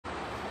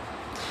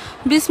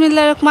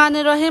বিসমিল্লাহির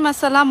রহমানির রহিম।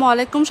 আসসালামু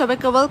আলাইকুম,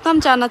 সবাইকে ওয়েলকাম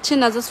জানাচ্ছি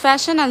Nazma's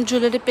fashion and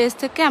jewellery page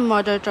থেকে। আমি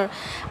মডারেটর।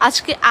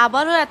 আজকে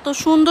আবারও এত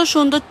সুন্দর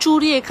সুন্দর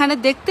চুড়ি এখানে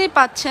দেখতেই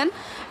পাচ্ছেন।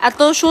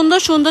 এত সুন্দর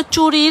সুন্দর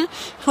চুড়ির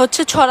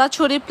হচ্ছে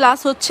ছড়াছড়ি, প্লাস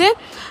হচ্ছে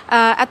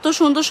এত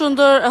সুন্দর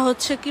সুন্দর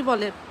হচ্ছে কি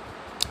বলে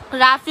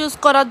রাফ ইউজ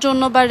করার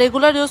জন্য বা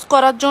রেগুলার ইউজ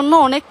করার জন্য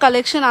অনেক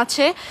কালেকশন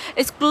আছে,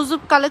 এক্সক্লুসিভ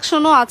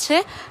কালেকশনও আছে।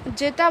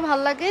 যেটা ভাল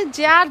লাগে,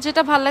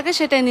 যেটা ভাল লাগে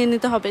সেটাই নিয়ে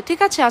নিতে হবে, ঠিক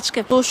আছে। আজকে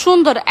তো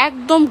সুন্দর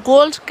একদম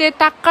গোল্ডকে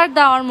টাক্কার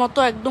দেওয়ার মতো,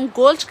 একদম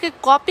গোল্ডকে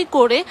কপি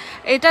করে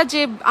এটা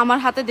যে আমার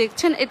হাতে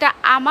দেখছেন, এটা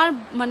আমার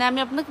মানে আমি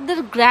আপনাদের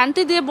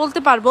গ্যারান্টি দিয়ে বলতে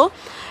পারবো,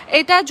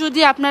 এটা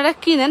যদি আপনারা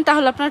কিনেন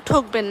তাহলে আপনারা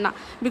ঠকবেন না।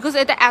 বিকজ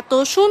এটা এত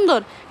সুন্দর,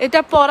 এটা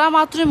পরা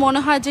মাত্রই মনে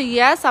হয় যে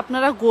ইয়াস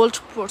আপনারা গোল্ড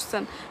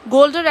পরছেন,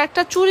 গোল্ডের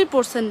একটা চুড়ি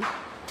পরছেন,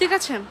 ঠিক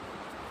আছে।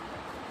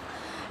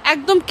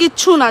 একদম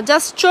কিচ্ছু না,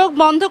 জাস্ট চোখ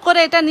বন্ধ করে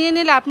এটা নিয়ে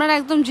নিলে আপনারা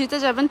একদম জিতে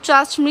যাবেন।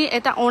 ট্রাস্ট মি,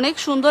 এটা অনেক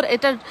সুন্দর,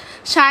 এটার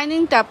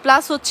শাইনিংটা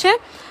প্লাস হচ্ছে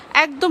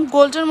একদম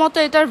গোল্ডের মতো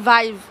এটার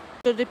ভাইব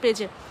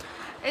পেজে।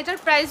 এটার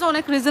প্রাইসও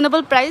অনেক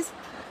রিজনেবল প্রাইস।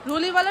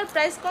 রুলিওয়ালার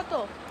প্রাইস কত?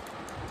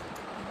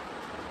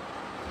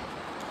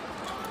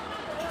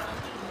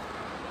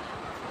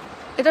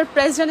 এটার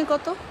প্রাইস জানি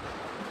কত?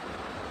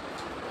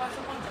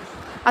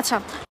 আচ্ছা,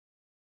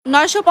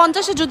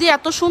 950-এ যদি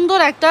এত সুন্দর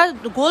একটা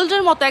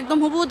গোল্ডের মতো একদম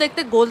হুবহু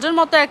দেখতে গোল্ডের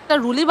মতো একটা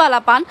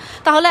রুলিওয়ালা পান,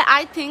 তাহলে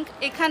আই থিঙ্ক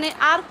এখানে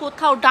আর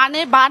কোথাও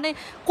ডানে বানে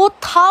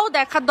কোথাও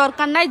দেখার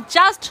দরকার নাই।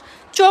 জাস্ট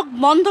চোখ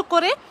বন্ধ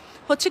করে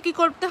হচ্ছে কি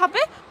করতে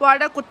হবে,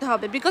 অর্ডার করতে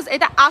হবে। বিকজ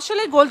এটা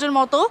আসলে গোল্ডের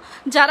মতো।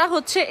 যারা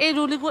হচ্ছে এই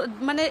রুলিগুলো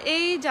মানে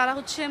এই যারা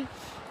হচ্ছে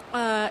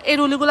এই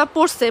রুলিগুলো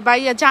পড়ছে বা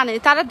জানে,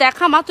 তারা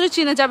দেখা মাত্রই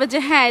চিনে যাবে যে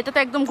হ্যাঁ এটা তো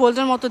একদম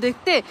গোল্ডের মতো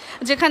দেখতে।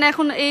 যেখানে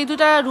এখন এই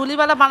দুটা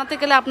রুলিওয়ালা বানাতে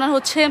গেলে আপনার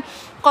হচ্ছে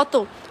কত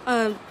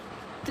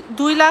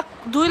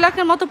 2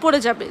 লাখের মতো পড়ে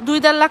যাবে,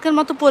 2-1.5 লাখের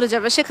মতো পড়ে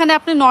যাবে। সেখানে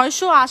আপনি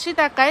 980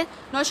 টাকায়,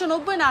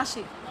 990 না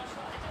 80,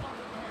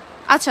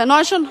 আচ্ছা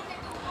 900,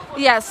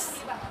 ইয়াস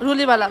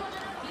রুলিওয়ালা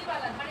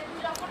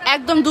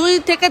একদম 2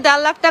 থেকে 1.5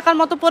 লাখ টাকার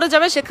মতো পড়ে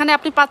যাবে। সেখানে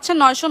আপনি পাচ্ছেন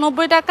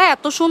 990 টাকা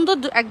এত সুন্দর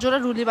একজোড়া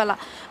রুলিওয়ালা।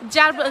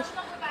 যার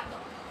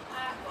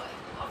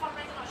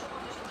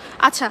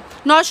আচ্ছা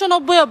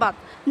 990ও বাদ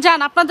যান,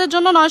 আপনাদের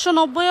জন্য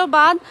 990ও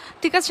বাদ,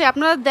 ঠিক আছে।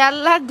 আপনারা 1.5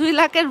 লাখ 2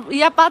 লাখের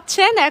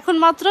পাচ্ছেন এখন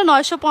মাত্র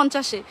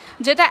 950-এ,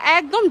 যেটা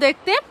একদম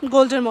দেখতে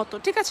গোল্ডের মতো,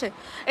 ঠিক আছে।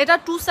 এটা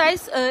 2 সাইজ,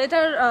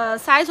 এটার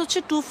সাইজ হচ্ছে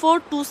 24,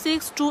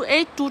 26,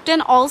 28, 210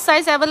 অল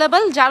সাইজ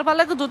অ্যাভেলেবেল। যার ভালো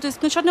লাগে 2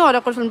 স্ক্রিনশট নিয়ে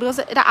অর্ডার করে ফেলুন, বিকজ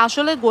এটা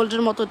আসলে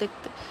গোল্ডের মতো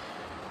দেখতে,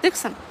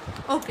 দেখছেন।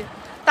 ওকে,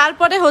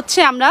 তারপরে হচ্ছে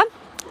আমরা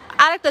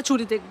আরেকটা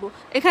চুড়ি দেখবো।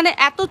 এখানে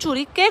এত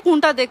চুড়ি, কে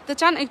কোনটা দেখতে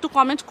চান একটু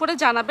কমেন্ট করে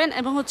জানাবেন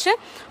এবং হচ্ছে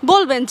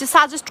বলবেন যে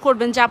সাজেস্ট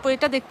করবেন যে আপু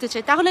এটা দেখতে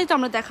চাই, তাহলেই তো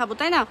আমরা দেখাবো,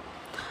 তাই না।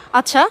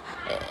 আচ্ছা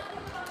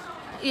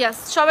ইয়াস,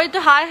 সবাই একটু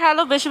হাই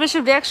হ্যালো বেশি বেশি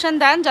রিয়াকশন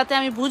দেন, যাতে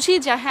আমি বুঝি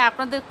যে হ্যাঁ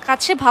আপনাদের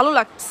কাছে ভালো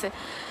লাগছে।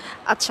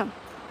 আচ্ছা,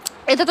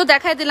 এটা তো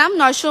দেখাই দিলাম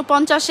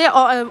 950-এ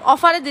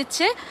অফারে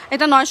দিচ্ছে।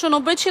 এটা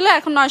 990 ছিল,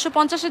 এখন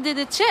 950-এ দিয়ে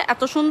দিচ্ছে।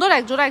 এত সুন্দর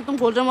একজোড়া একদম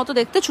গোল্ডের মতো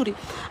দেখতে চুড়ি।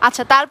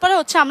 আচ্ছা, তারপরে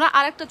হচ্ছে আমরা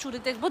আরেকটা চুড়ি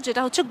দেখবো,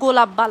 যেটা হচ্ছে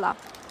গোলাপবালা।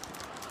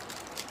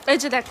 এই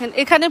যে দেখেন,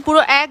 এখানে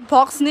পুরো এক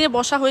বক্স নিয়ে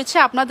বসা হয়েছে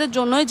আপনাদের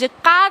জন্যই, যে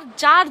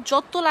যার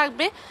যত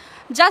লাগবে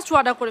জাস্ট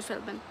অর্ডার করে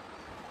ফেলবেন,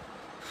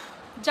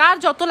 যার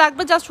যত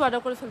লাগবে জাস্ট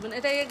অর্ডার করে ফেলবেন।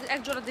 এটা এক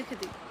জোড়া দেখে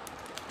দিই।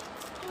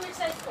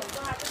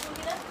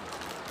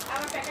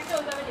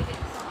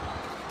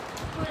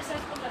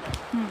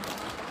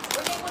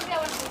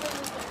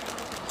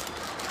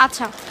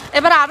 আচ্ছা,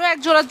 এবার আরও এক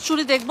জোড়া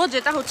চুড়ি দেখবো,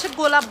 যেটা হচ্ছে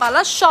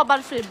গোলাপবালা,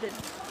 সবার ফেভারিট,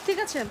 ঠিক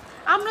আছে।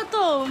 আমরা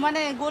তো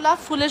মানে গোলাপ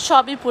ফুলের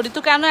সবই পরি, তো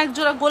কেন এক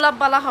জোড়া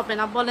গোলাপবালা হবে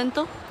না বলেন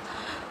তো।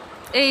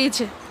 এই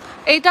যে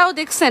এইটাও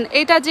দেখছেন,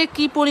 এটা যে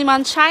কি পরিমাণ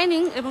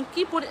শাইনিং এবং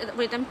কি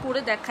এটা আমি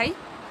পরে দেখাই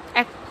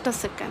একটা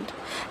সেকেন্ড।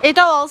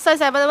 এটাও অল সাইজ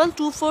অ্যাভেলেবেল,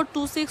 24,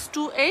 26,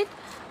 28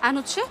 অ্যান্ড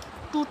হচ্ছে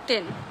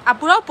 210।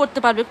 আপুরাও পরতে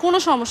পারবে, কোনো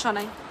সমস্যা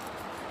নাই।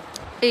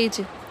 এই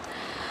যে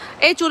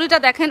এই চুড়িটা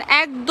দেখেন,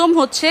 একদম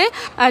হচ্ছে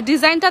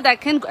ডিজাইনটা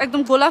দেখেন,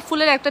 একদম গোলাপ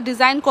ফুলের একটা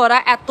ডিজাইন করা,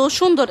 এত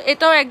সুন্দর।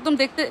 এটাও একদম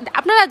দেখতে,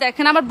 আপনারা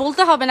দেখেন, আমার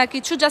বলতে হবে না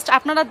কিছু, জাস্ট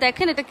আপনারা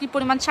দেখেন এটা কি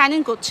পরিমাণ শাইনিং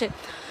করছে।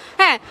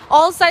 হ্যাঁ,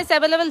 অল সাইজ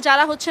অ্যাভেলেবেল।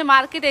 যারা হচ্ছে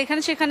মার্কেটে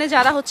এখানে সেখানে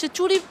যারা হচ্ছে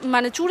চুড়ি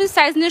মানে চুড়ির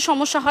সাইজ নিয়ে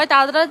সমস্যা হয়,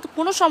 তাদের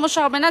কোনো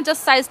সমস্যা হবে না,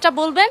 জাস্ট সাইজটা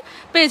বলবেন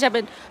পেয়ে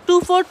যাবেন।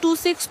 24,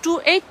 26,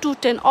 28,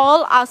 210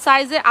 অল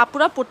সাইজে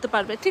আপুরা পড়তে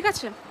পারবে, ঠিক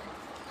আছে।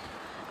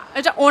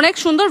 এটা অনেক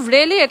সুন্দর,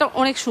 রিয়েলি এটা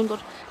অনেক সুন্দর,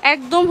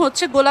 একদম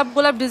হচ্ছে গোলাপ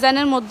গোলাপ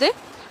ডিজাইনের মধ্যে,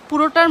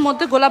 পুরোটার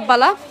মধ্যে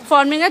গোলাপবালা,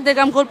 ফর্মিংয়ের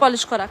দেগাম গোল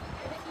পলিশ করা।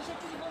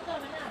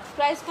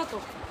 প্রাইস কত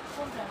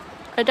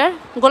এটার?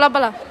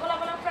 গোলাপবালা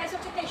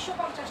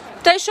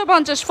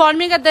 2350,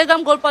 ফর্মিংয়ের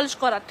দেগাম গোল পলিশ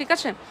করা, ঠিক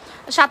আছে।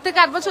 7 থেকে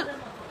 8 বছর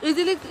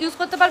ইজিলি ইউজ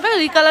করতে পারবেন,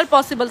 রিকালার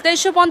পসিবল।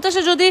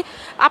 2350-এ যদি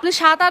আপনি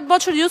 7-8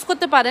 বছর ইউজ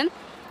করতে পারেন,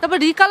 তারপর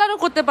রিকালারও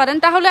করতে পারেন,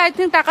 তাহলে আই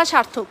থিঙ্ক টাকা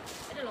সার্থক।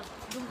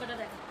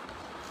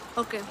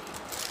 ওকে,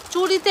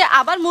 চুড়িতে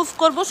আবার মুভ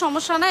করব,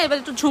 সমস্যা না। এবার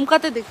একটু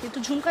ঝুমকাতে দেখি,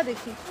 একটু ঝুমকা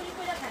দেখি।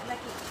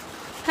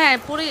 হ্যাঁ,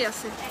 পরেই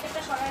আছে।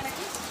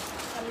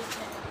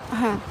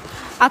 হ্যাঁ,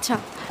 আচ্ছা,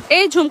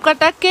 এই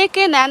ঝুমকাটা কে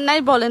কে নেন নাই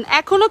বলেন,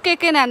 এখনো কে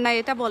কে নেন নাই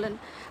এটা বলেন।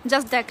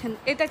 জাস্ট দেখেন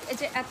এটা এই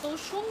যে এত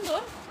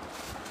সুন্দর,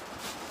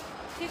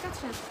 ঠিক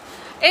আছে।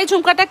 এই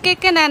ঝুমকাটা কে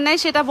কে নেন নাই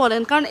সেটা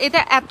বলেন, কারণ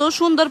এটা এত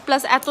সুন্দর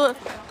প্লাস এত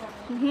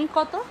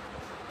কত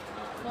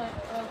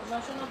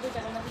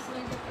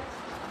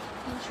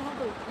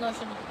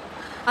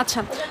আচ্ছা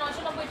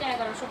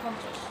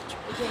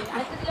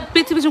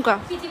পৃথিবী ঝুমকা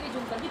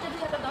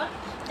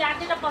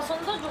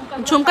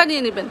ঝুমকা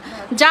নিয়ে নেবেন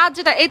যা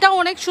যেটা, এটা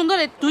অনেক সুন্দর,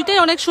 দুইটাই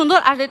অনেক সুন্দর।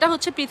 আর এটা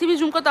হচ্ছে পৃথিবী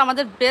ঝুমকা তো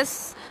আমাদের বেস্ট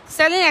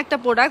সেলিং একটা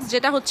প্রোডাক্ট,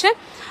 যেটা হচ্ছে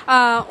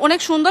অনেক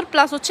সুন্দর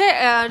প্লাস হচ্ছে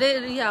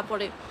ইয়া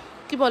পরে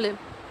কি বলে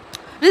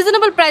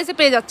রিজনেবল প্রাইসে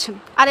পেয়ে যাচ্ছেন।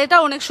 আর এটা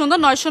অনেক সুন্দর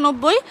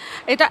 990,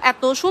 এটা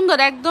এত সুন্দর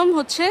একদম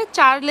হচ্ছে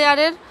 4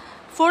 লেয়ারের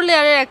 4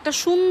 লেয়ারের একটা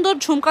সুন্দর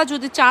ঝুমকা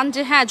যদি চান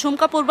যে হ্যাঁ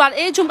ঝুমকা পরবো। আর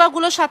এই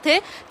ঝুমকাগুলোর সাথে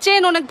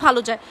চেন অনেক ভালো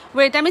যায়।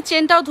 ওয়েট আমি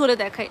চেনটাও ধরে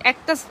দেখাই,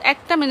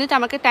 একটা মিনিট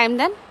আমাকে টাইম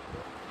দেন।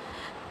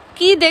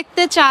 কি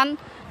দেখতে চান,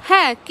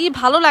 হ্যাঁ কি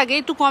ভালো লাগে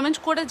একটু কমেন্ট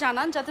করে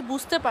জানান যাতে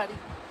বুঝতে পারি।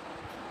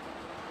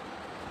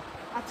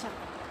 আচ্ছা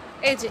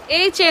এই যে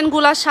এই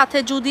চেনগুলার সাথে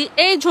যদি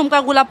এই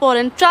ঝুমকাগুলা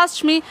পরেন, ট্রাস্ট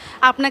মি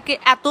আপনাকে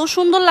এত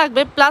সুন্দর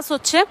লাগবে। প্লাস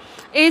হচ্ছে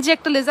এই যে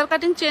একটা লেজার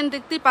কাটিং চেন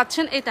দেখতেই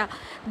পাচ্ছেন, এটা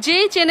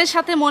যেই চেনের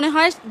সাথে মনে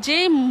হয়,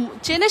 যেই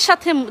চেনের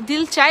সাথে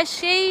দিল চায়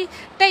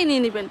সেইটাই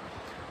নিয়ে নেবেন,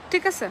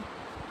 ঠিক আছে।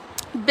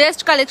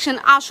 বেস্ট কালেকশন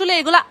আসলে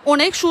এগুলা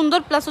অনেক সুন্দর,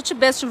 প্লাস হচ্ছে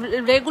বেস্ট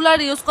রেগুলার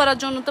ইউজ করার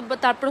জন্য।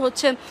 তারপর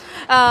হচ্ছে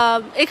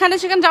এখানে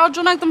সেখানে যাওয়ার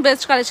জন্য একদম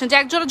বেস্ট কালেকশন, যে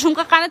একজোড়া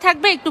ঝুমকা কানে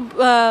থাকবে একটু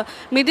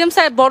মিডিয়াম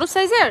সাইজ বড়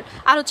সাইজের,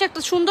 আর হচ্ছে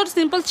একটা সুন্দর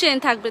সিম্পল চেন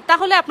থাকবে,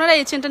 তাহলে আপনারা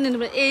এই চেনটা নিয়ে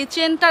নেবেন। এই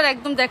চেনটার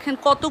একদম দেখেন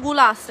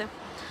কতগুলো আছে,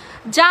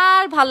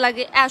 যার ভাল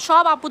লাগে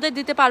সব আপুদের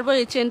দিতে পারবো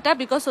এই চেনটা,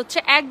 বিকজ হচ্ছে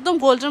একদম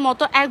গোল্ডের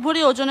মতো 1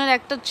 ভরি ওজনের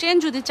একটা চেন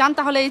যদি চান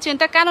তাহলে এই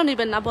চেনটা কেন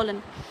নেবেন না বলেন।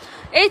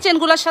 এই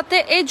চেনগুলোর সাথে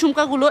এই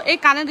ঝুমকাগুলো, এই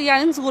কানের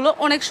ইয়ারিংসগুলো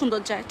অনেক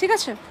সুন্দর যায়, ঠিক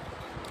আছে।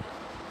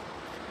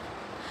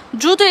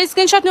 দ্রুত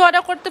স্ক্রিনশট নিয়ে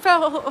অর্ডার করতে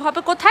হবে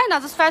কোথায়,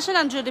 নাজমাস ফ্যাশন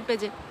অ্যান্ড জুয়েলারি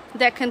পেজে।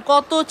 দেখেন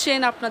কত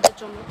চেন আপনাদের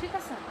জন্য, ঠিক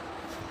আছে।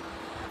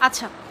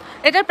 আচ্ছা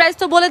এটার প্রাইস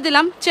তো বলে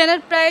দিলাম, চেনের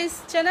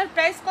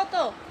প্রাইস কত।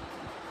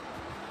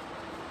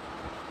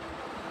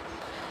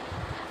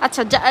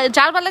 আচ্ছা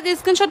যার ভালো লাগে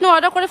স্ক্রিনশট নিয়ে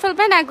অর্ডার করে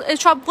ফেলবেন,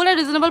 সবগুলো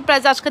রিজনেবল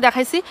প্রাইস আজকে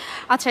দেখাইছি।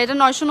 আচ্ছা এটা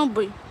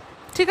 990,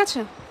 ঠিক আছে,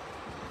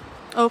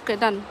 ওকে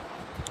ডান।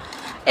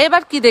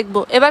 এবার কি দেখবো,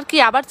 এবার কি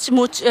আবার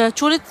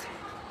চুড়ি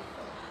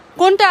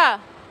কোনটা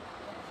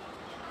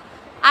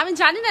আমি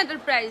জানি না এটার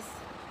প্রাইস,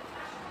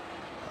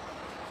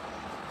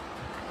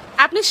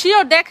 আপনি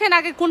শিওর দেখেন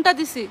আগে কোনটা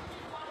দিছি।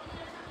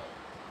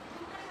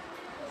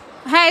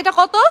 হ্যাঁ এটা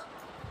কত,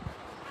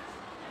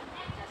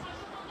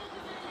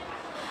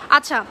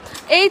 আচ্ছা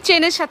এই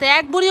চেনের সাথে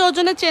 1 ভরি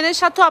ওজনের চেনের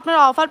সাথেও আপনারা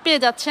অফার পেয়ে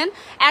যাচ্ছেন।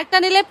 একটা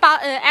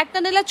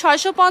নিলে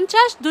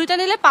 650, দুইটা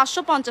নিলে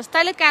 550,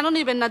 তাইলে কেন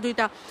নেবেন না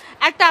দুইটা।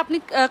 একটা আপনি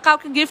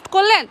কাউকে গিফট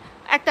করলেন,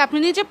 একটা আপনি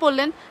নিজে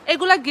পরলেন,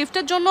 এগুলা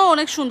গিফটের জন্য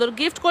অনেক সুন্দর।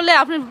 গিফট করলে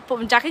আপনি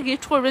যাকে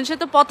গিফট করবেন সে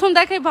তো প্রথম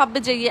দেখে ভাববে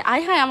যে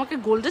আয় হায় আমাকে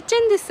গোল্ডের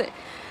চেন দিছে,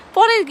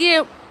 পরে গিয়ে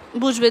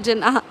বুঝবে যে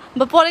না,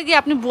 বা পরে গিয়ে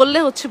আপনি বললে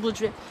হচ্ছে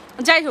বুঝবে।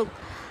 যাই হোক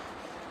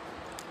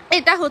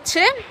এটা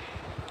হচ্ছে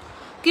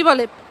কি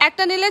বলে,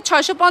 একটা নিলে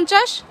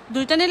 650,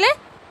 দুইটা নিলে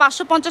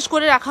 550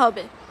 করে রাখা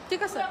হবে,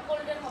 ঠিক আছে।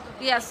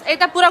 ইয়েস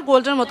এটা পুরো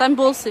গোল্ডের মতো, আমি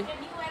বলছি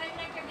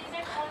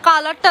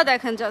কালারটা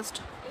দেখেন জাস্ট।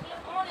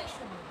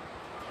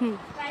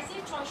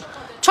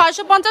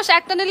 650,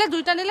 একটা নিলে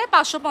দুইটা নিলে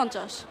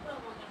 550।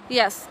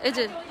 ইয়েস এই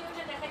যে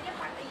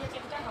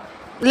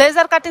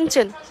laser cutting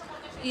chain,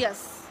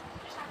 yes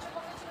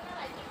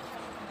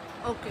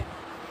okay.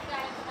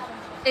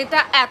 এটা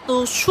এত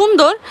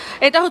সুন্দর,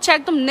 এটা হচ্ছে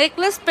একদম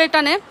নেকলেস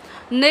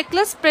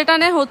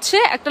প্যাটার্নে হচ্ছে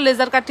একটা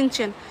লেজার কাটিং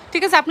চেন,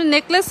 ঠিক আছে। আপনি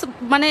নেকলেস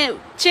মানে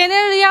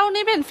চেনের ইয়াও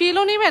নেবেন,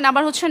 ফিলও নেবেন,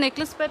 আবার হচ্ছে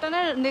নেকলেস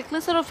প্যাটার্নের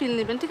নেকলেসেরও ফিল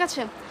নেবেন, ঠিক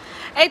আছে।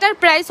 এটার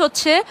প্রাইস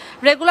হচ্ছে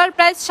রেগুলার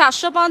প্রাইস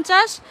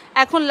 750,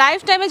 এখন লাইফ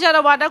টাইমে যারা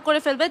অর্ডার করে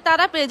ফেলবে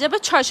তারা পেয়ে যাবে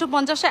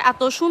 650-এ।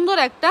 এত সুন্দর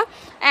একটা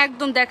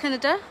একদম দেখেন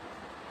এটা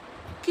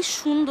কি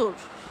সুন্দর,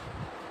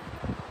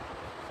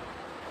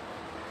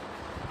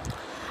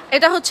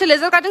 এটা হচ্ছে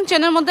লেজার কাটিং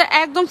চেনের মধ্যে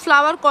একদম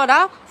ফ্লাওয়ার করা,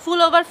 ফুল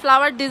ওভার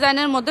ফ্লাওয়ার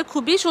ডিজাইনের মধ্যে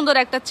খুবই সুন্দর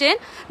একটা চেন,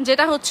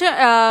 যেটা হচ্ছে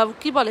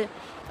কি বলে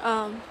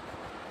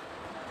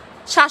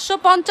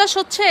 750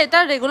 হচ্ছে এটা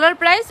রেগুলার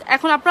প্রাইস,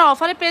 এখন আপনারা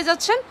অফারে পেয়ে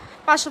যাচ্ছেন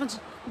 550।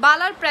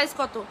 বালার প্রাইস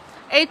কত,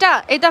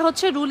 এটা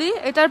হচ্ছে রুলি,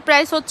 এটার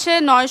প্রাইস হচ্ছে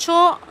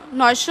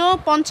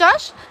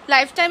 950।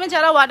 লাইফ টাইমে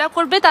যারা অর্ডার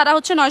করবে তারা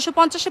হচ্ছে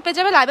 950-এ পেয়ে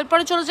যাবে, লাইভের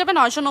পরে চলে যাবে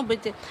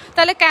 990-তে।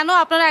 তাহলে কেন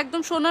আপনারা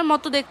একদম সোনার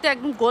মতো দেখতে,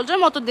 একদম গোল্ডের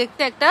মতো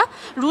দেখতে একটা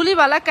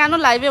রুলিওয়ালা কেন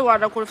লাইভে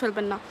অর্ডার করে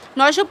ফেলবেন না।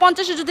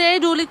 950-এ যদি এই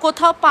রুলি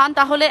কোথাও পান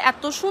তাহলে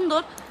এত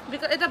সুন্দর,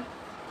 এটা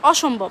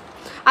অসম্ভব।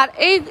 আর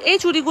এই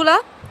চুড়িগুলা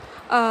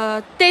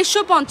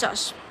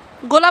 2350,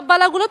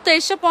 গোলাপবালাগুলো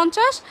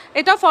 2350।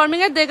 এটা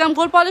ফর্মিংয়ের দেগাম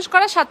গোল্ড পলিশ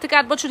করা, 7 থেকে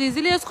 8 বছর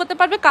ইজিলি ইউজ করতে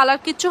পারবে, কালার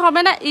কিচ্ছু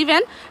হবে না,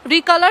 ইভেন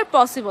রিকালার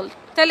পসিবল।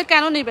 তাহলে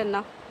কেন নেবেন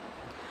না,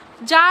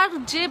 যার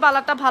যে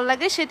বালাটা ভাল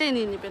লাগে সেটাই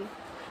নিয়ে নেবেন।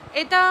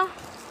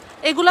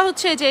 এগুলা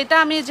হচ্ছে যে এটা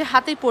আমি যে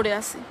হাতেই পরে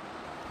আছি।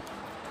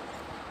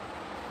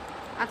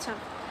 আচ্ছা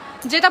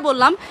যেটা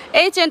বললাম,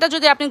 এই চেনটা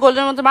যদি আপনি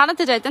গোল্ডের মধ্যে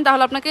বানাতে চাইতেন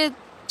তাহলে আপনাকে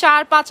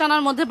 4-5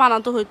 আনার মধ্যে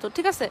বানাতে হইতো,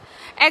 ঠিক আছে।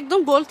 একদম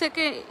গোল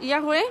থেকে ইয়া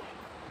হয়ে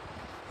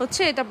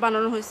হচ্ছে এটা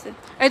বানানো হয়েছে।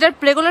 এটার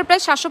রেগুলার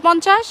প্রাইস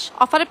 750,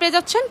 অফারে পেয়ে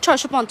যাচ্ছেন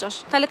 650।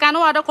 তাহলে কেন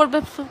অর্ডার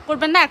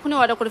করবেন না, এখনই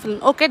অর্ডার করে ফেলুন।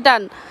 ওকে,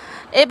 ডান।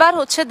 এবার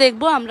হচ্ছে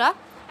দেখবো আমরা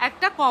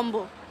একটা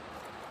কম্বো,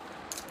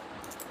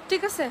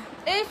 ঠিক আছে।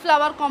 এই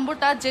ফ্লাওয়ার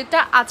কম্বোটা যেটা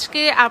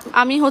আজকে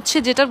আমি হচ্ছে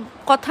যেটার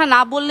কথা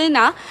না বললেই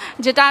না,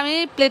 যেটা আমি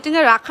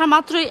প্লেটিংয়ে রাখার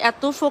মাত্রই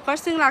এত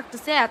ফোকাসিং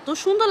লাগতেছে, এত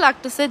সুন্দর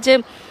লাগতেছে যে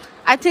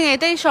আই থিঙ্ক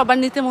এটাই সবার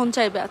নিতে মন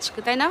চাইবে আজকে,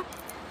 তাই না?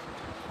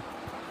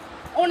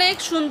 অনেক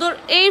সুন্দর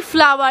এই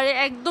ফ্লাওয়ারে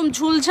একদম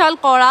ঝুলঝাল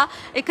করা,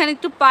 এখানে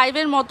একটু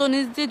পাইপের মতো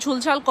নিচ দিয়ে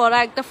ঝুলঝাল করা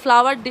একটা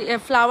ফ্লাওয়ার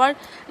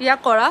ইয়া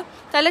করা,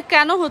 তাহলে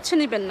কেন হচ্ছে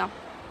নেবেন না?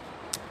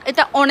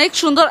 এটা অনেক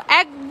সুন্দর,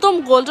 একদম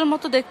গোল্ডের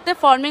মতো দেখতে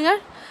ফর্মিংয়ের।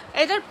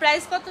 এটার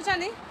প্রাইস কত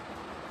জানি?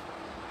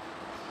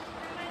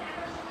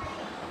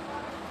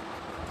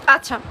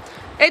 আচ্ছা,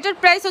 এটার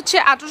প্রাইস হচ্ছে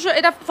 1800।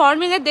 এটা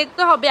ফর্মিংয়ে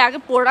দেখতে হবে, আগে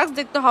প্রোডাক্টস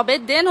দেখতে হবে,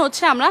 দেন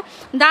হচ্ছে আমরা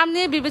দাম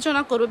নিয়ে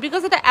বিবেচনা করবো,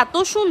 বিকজ এটা এত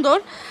সুন্দর।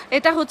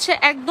 এটা হচ্ছে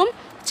একদম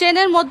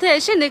চেনের মধ্যে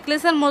এসে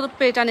নেকলেসের মধ্যে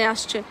পেটানে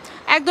আসছে,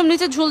 একদম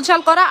নিচে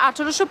ঝুলঝাল করা,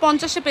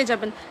 1850-এ পেয়ে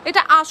যাবেন।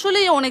 এটা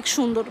আসলেই অনেক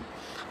সুন্দর,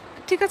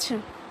 ঠিক আছে।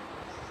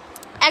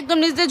 একদম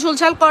নিচ দিয়ে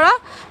ঝুলঝাল করা,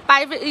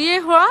 পাইপ ইয়ে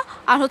হওয়া,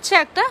 আর হচ্ছে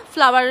একটা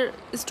ফ্লাওয়ার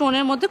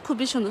স্টোনের মধ্যে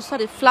খুবই সুন্দর,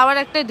 ফ্লাওয়ার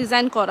একটা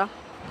ডিজাইন করা,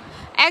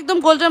 একদম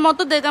গোল্ডের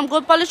মতো দেখলাম,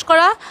 গোল্ড পলিশ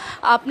করা।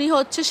 আপনি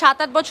হচ্ছে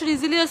 7-8 বছর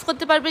ইজিলি ইউজ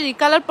করতে পারবেন,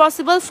 রিকালার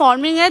পসিবল,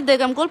 ফর্মিংয়ের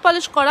দেখলাম, গোল্ড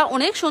পলিশ করা,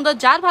 অনেক সুন্দর।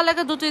 যার ভালো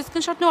লাগে দুটো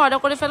স্ক্রিনশট নিয়ে অর্ডার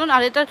করে ফেলুন।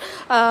 আর এটার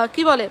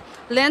কি বলে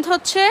লেন্থ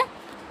হচ্ছে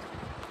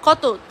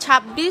কত,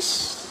 26,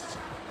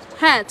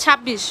 হ্যাঁ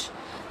 26,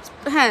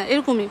 হ্যাঁ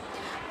এরকমই,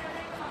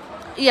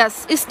 ইয়াস।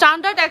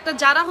 স্ট্যান্ডার্ড একটা,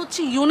 যারা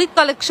হচ্ছে ইউনিক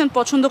কালেকশন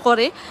পছন্দ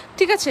করে,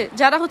 ঠিক আছে,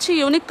 যারা হচ্ছে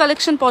ইউনিক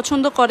কালেকশন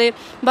পছন্দ করে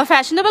বা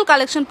ফ্যাশনেবল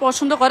কালেকশন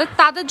পছন্দ করে,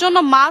 তাদের জন্য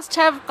মাস্ট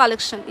হ্যাভ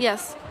কালেকশন,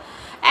 ইয়াস।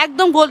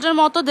 একদম গোল্ডের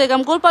মতো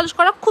দেখলাম, গোল্ড পলিশ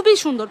করা, খুবই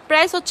সুন্দর।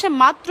 প্রাইস হচ্ছে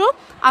মাত্র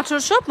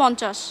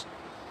 1850।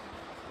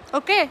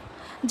 ওকে,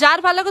 যার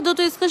ভালো লাগে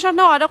দুটো স্ক্রিনশট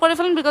নিয়ে অর্ডার করে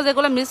ফেলুন, বিকজ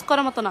এগুলো মিস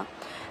করার মতো না।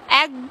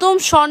 একদম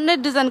স্বর্ণের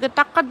ডিজাইনকে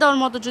টাক্কার দেওয়ার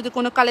মতো যদি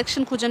কোনো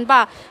কালেকশন খুঁজেন, বা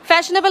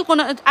ফ্যাশনেবল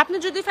কোনো, আপনি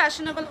যদি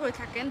ফ্যাশনেবল হয়ে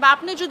থাকেন বা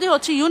আপনি যদি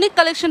হচ্ছে ইউনিক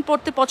কালেকশন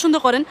পড়তে পছন্দ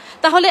করেন,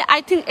 তাহলে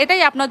আই থিঙ্ক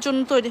এটাই আপনার জন্য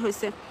তৈরি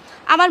হয়েছে,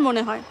 আমার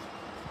মনে হয়।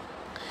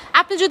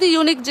 আপনি যদি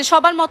ইউনিক, যে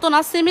সবার মতো না,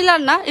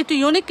 সিমিলার না, একটু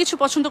ইউনিক কিছু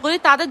পছন্দ করি,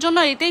 তাদের জন্য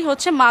এটাই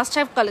হচ্ছে মাস্ট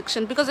হ্যাভ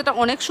কালেকশন, বিকজ এটা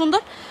অনেক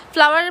সুন্দর,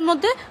 ফ্লাওয়ারের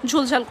মধ্যে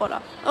ঝুলঝাল করা।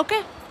 ওকে,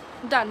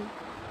 ডান।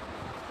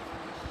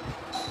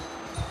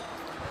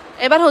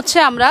 এবার হচ্ছে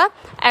আমরা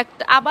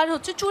আবার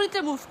হচ্ছে চুড়িতে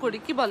মুভ করি,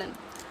 কি বলেন?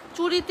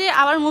 চুড়িতে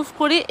আবার মুভ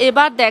করি।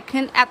 এবার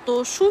দেখেন এত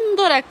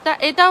সুন্দর একটা,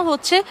 এটা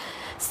হচ্ছে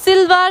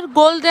সিলভার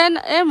গোল্ডেন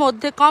এর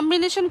মধ্যে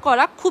কম্বিনেশন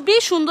করা, খুবই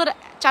সুন্দর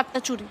 4টা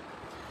চুড়ি,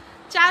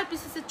 4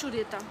 পিসেসের চুড়ি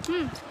এটা।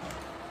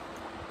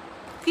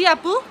 কি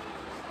আপু,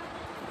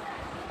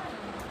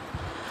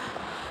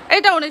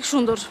 এটা অনেক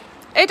সুন্দর,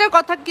 এটার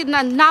কথা কি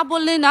না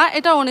বললেই না,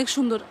 এটা অনেক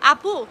সুন্দর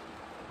আপু।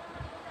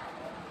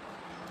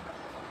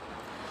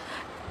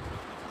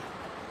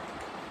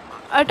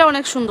 এটা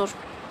অনেক সুন্দর।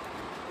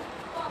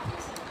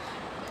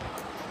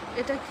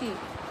 এটা কি,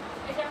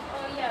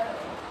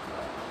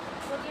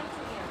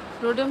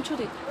 রোডিয়াম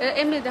চুড়ি?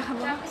 এমনি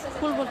দেখাবো,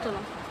 ফুল বলতো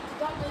না।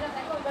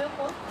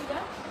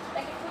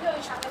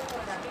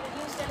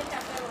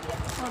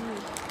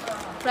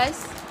 প্রাইস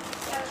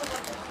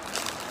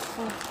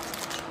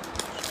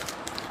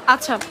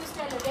আচ্ছা,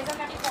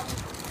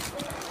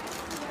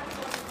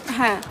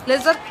 হ্যাঁ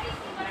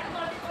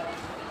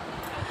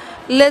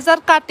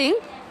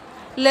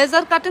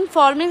লেজার কাটিং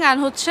ফর্মিং অ্যান্ড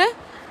হচ্ছে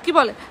কি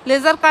বলে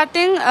লেজার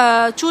কাটিং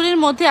চুড়ির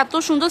মধ্যে এত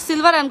সুন্দর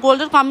সিলভার অ্যান্ড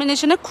গোল্ডের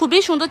কম্বিনেশনে, খুবই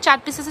সুন্দর 4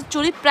 পিসেসের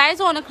চুড়ি।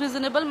 প্রাইসও অনেক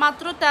রিজনেবল,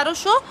 মাত্র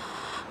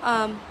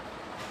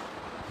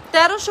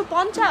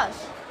 1350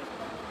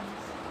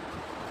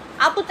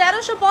 আপু,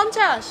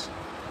 1350।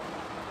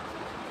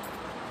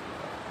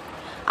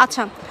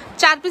 আচ্ছা,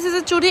 4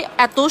 পিসেসের চুড়ি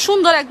এত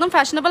সুন্দর, একদম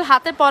ফ্যাশনেবল,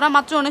 হাতে পরা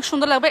মাত্র অনেক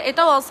সুন্দর লাগবে।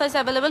 এটাও অল সাইজ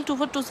অ্যাভেলেবেল,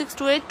 24, 26,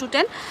 28,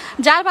 210।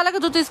 যার ভালো লাগে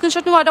দুটো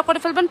স্ক্রিনশট নিয়ে অর্ডার করে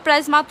ফেলবেন।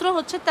 প্রাইস মাত্র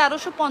হচ্ছে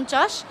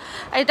 1350।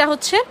 এটা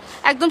হচ্ছে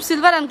একদম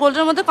সিলভার অ্যান্ড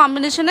গোল্ডের মধ্যে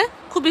কম্বিনেশনে,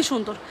 খুবই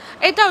সুন্দর।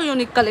 এটাও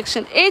ইউনিক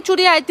কালেকশন। এই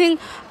চুড়ি আই থিঙ্ক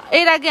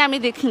এর আগে আমি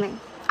দেখি নাই,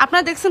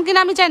 আপনারা দেখছেন কিনা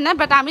আমি জানি না,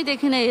 বাট আমি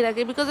দেখি নাই এর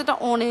আগে, বিকজ এটা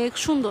অনেক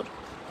সুন্দর,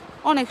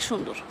 অনেক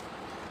সুন্দর।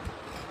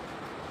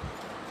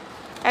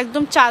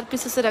 একদম 4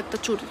 পিসেসের একটা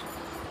চুড়ি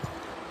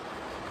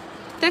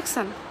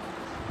দেখছেন,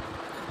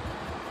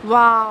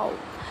 ওয়াও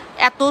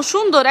এত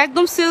সুন্দর,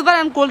 একদম সিলভার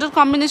অ্যান্ড গোল্ডের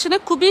কম্বিনেশনে,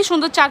 খুবই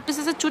সুন্দর 4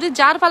 পিসেসের চুড়ি।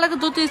 যার ভালো লাগে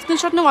দুটো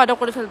স্ক্রিনশট নিয়ে অর্ডার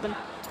করে ফেলবেন।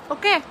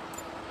 ওকে,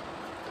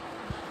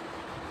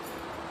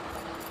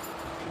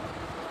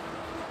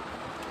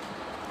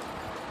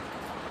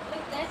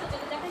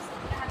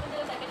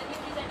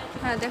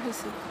 হ্যাঁ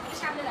দেখাইছি।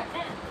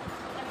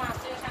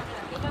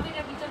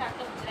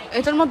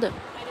 এটার মধ্যে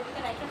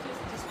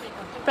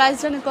প্রাইস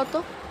জানি কত,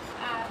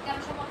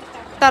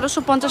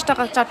 1350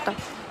 টাকা 4টা।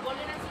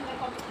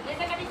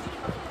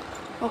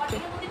 ওকে,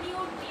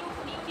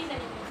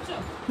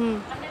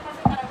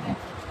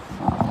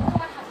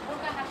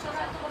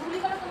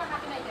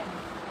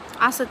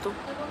 আছে তো।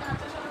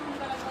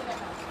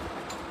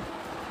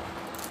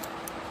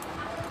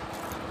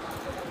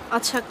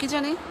 আচ্ছা কি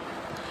জানি,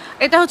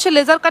 এটা হচ্ছে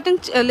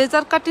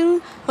লেজার কাটিং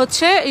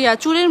হচ্ছে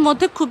চুড়ির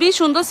মধ্যে খুবই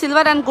সুন্দর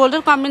সিলভার অ্যান্ড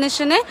গোল্ডের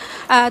কম্বিনেশনে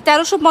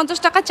 1350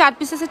 টাকা 4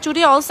 পিসেসের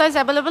চুড়ি, অল সাইজ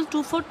অ্যাভেলেবেল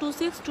 24,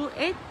 26,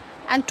 28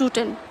 অ্যান্ড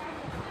 210।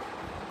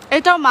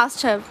 এটাও মাস্ট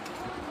হ্যাভ।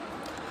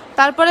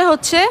 তারপরে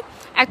হচ্ছে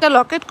একটা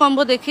লকেট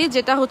কম্বো দেখি,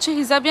 যেটা হচ্ছে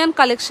হিজাবিয়ান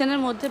কালেকশনের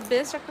মধ্যে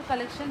বেস্ট একটা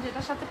কালেকশন,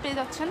 যেটার সাথে পেয়ে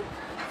যাচ্ছেন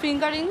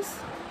ফিঙ্গার রিংস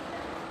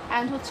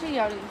অ্যান্ড হচ্ছে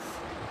ইয়াররিংস।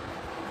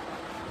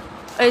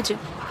 এই যে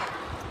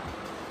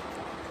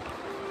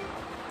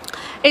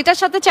এটার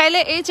সাথে চাইলে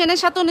এই চেনের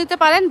সাথেও নিতে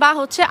পারেন, বা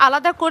হচ্ছে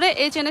আলাদা করে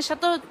এই চেনের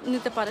সাথেও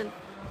নিতে পারেন।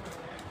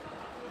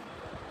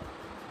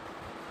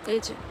 এই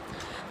যে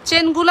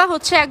চেনগুলা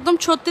হচ্ছে একদম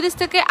 36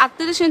 থেকে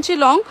 38 ইঞ্চি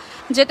লং,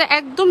 যেটা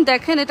একদম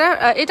দেখেন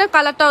এটার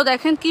কালারটাও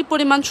দেখেন কি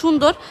পরিমাণ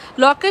সুন্দর।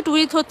 লকেট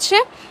উইথ হচ্ছে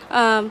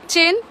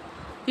চেন,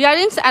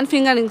 ইয়াররিংস অ্যান্ড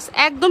ফিঙ্গারিংস,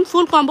 একদম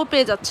ফুল কম্বো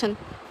পেয়ে যাচ্ছেন।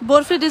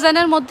 বরফি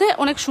ডিজাইনের মধ্যে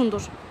অনেক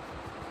সুন্দর।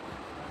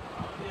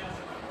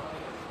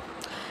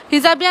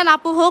 হিজাবিয়ান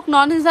আপু হোক,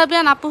 নন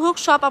হিজাবিয়ান আপু হোক,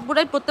 সব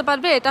আপুরাই পরতে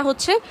পারবে। এটা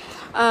হচ্ছে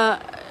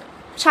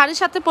শাড়ির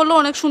সাথে পরলেও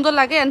অনেক সুন্দর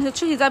লাগে, অ্যান্ড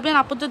হচ্ছে হিজাবিয়ান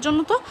আপুদের জন্য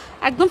তো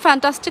একদম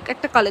ফ্যান্টাস্টিক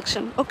একটা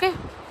কালেকশন। ওকে,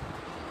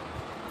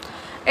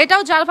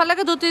 এটাও যার ভালো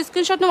লাগে দুটো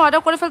স্ক্রিনশট নিয়ে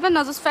অর্ডার করে ফেলবেন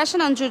নাজমাস ফ্যাশন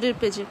অ্যান্ড জুয়েলারি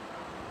পেজে।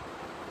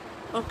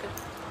 ওকে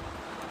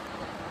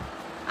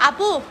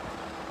আপু,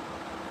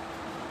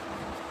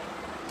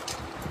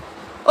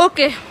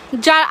 ওকে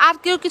যার আর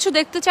কেউ কিছু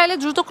দেখতে চাইলে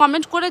দ্রুত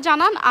কমেন্ট করে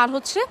জানান, আর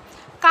হচ্ছে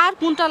কার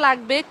কোনটা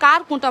লাগবে,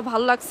 কার কোনটা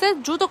ভালো লাগছে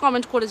দ্রুত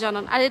কমেন্ট করে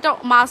জানান। আর এটা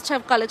মাস্ট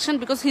হ্যাভ কালেকশন,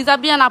 বিকজ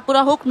হিজাবিয়ান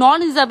আপুরা হোক, নন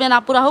হিজাবিয়ান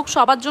আপুরা হোক,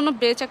 সবার জন্য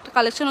বেস্ট একটা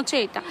কালেকশন হচ্ছে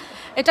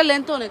এটা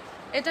লেন্থ অনেক।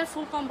 এটার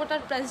ফুল কম্বোটার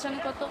প্রাইস জানি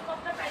কত?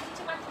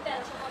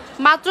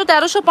 মাত্র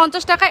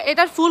 1350 টাকা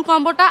এটার ফুল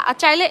কম্বোটা। আর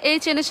চাইলে এই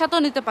চেনের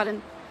সাথেও নিতে পারেন,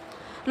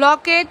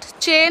 লকেট,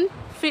 চেন,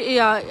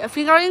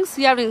 ফিঙ্গারিংস,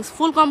 ইয়াররিংস,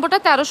 ফুল কম্বোটা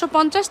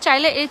 1350,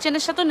 চাইলে এই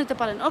চেনের সাথেও নিতে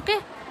পারেন। ওকে,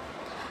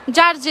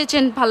 যার যে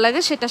চেন ভাল লাগে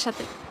সেটার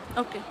সাথে।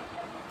 ওকে,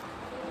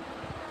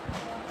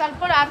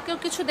 তারপর আর কেউ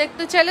কিছু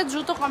দেখতে চাইলে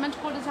দ্রুত কমেন্ট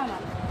করে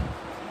জানান।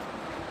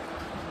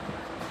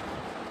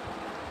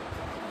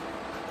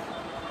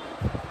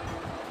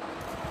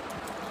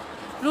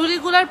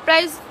 রুলিগুলার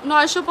প্রাইস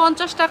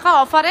 950 টাকা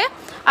অফারে,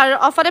 আর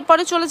অফারে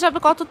পরে চলে যাবে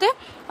কততে?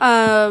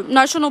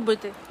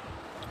 990-তে।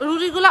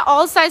 রুলিগুলা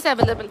অল সাইজ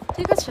অ্যাভেলেবেল,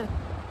 ঠিক আছে?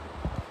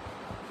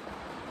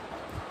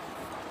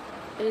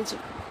 এই যে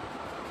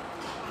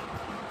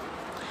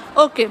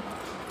ওকে,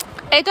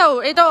 এটাও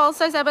অল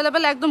সাইজ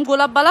অ্যাভেলেবেল, একদম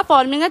গোলাপবালা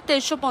ফর্মিংয়ের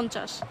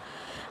 2350।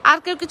 আর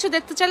কেউ কিছু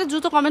দেখতে চাইলে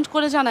দ্রুত কমেন্ট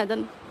করে জানাই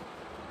দেন।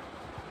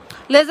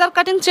 লেজার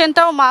কাটিং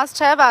চেনটাও মাস্ট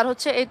হ্যাভ, আর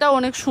হচ্ছে এটা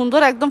অনেক সুন্দর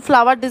একদম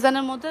ফ্লাওয়ার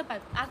ডিজাইনের মধ্যে।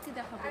 আর কি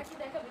দেখাবো?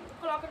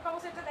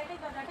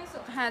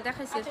 হ্যাঁ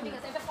দেখাইছি।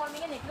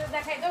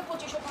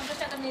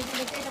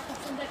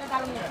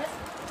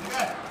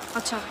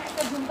 আচ্ছা,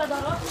 একটা ঝুমকা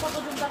ধরো, ছোট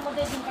ঝুমকার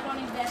মধ্যে ঝুমকাটা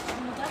অনেক বেস্ট,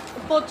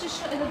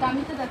 2500 এটা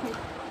দামিতে দেখাই।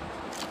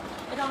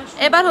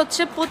 এবার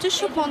হচ্ছে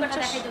 2550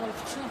 দেখাইতে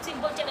বলছি, সুইচিং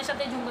বলছেন এর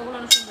সাথে ঝুমকাগুলো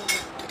অনেক সুন্দর।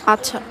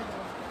 আচ্ছা,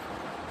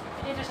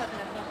 এটার সাথে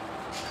রাখলাম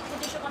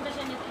 2550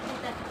 এর নিতে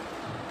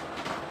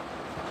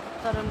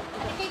কারণ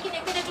কে কি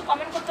দেখতে একটু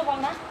কমেন্ট করতে বল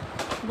না,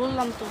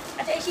 বললাম তো।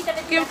 আচ্ছা, এই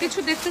শীতাতে কেউ কিছু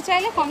দেখতে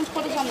চাইলে কমেন্ট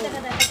করে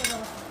জানাবেন।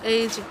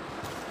 এই যে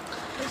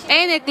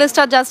এই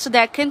নেকলেসটা জাস্ট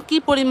দেখেন কি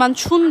পরিমাণ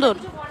সুন্দর।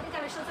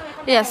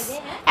 ইয়েস,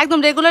 একদম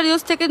রেগুলার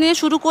ইউজ থেকে নিয়ে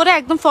শুরু করে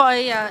একদম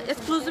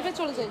এক্সক্লুসিভে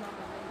চলে যায়।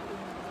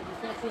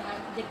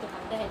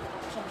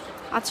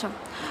 আচ্ছা,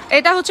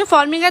 এটা হচ্ছে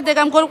ফর্মিংয়ের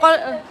দেগাম গোল,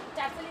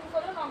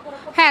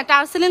 হ্যাঁ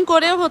টার্সেলিং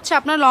করেও হচ্ছে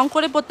আপনার লং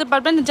করে পরতে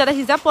পারবেন। যারা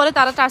হিজাব পরে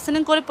তারা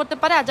টার্সেলিং করে পরতে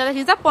পারে, আর যারা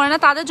হিজাব পরে না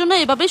তাদের জন্য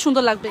এইভাবেই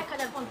সুন্দর লাগবে।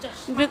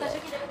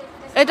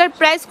 এটার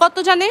প্রাইস কত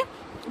জানে?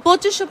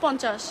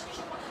 2550।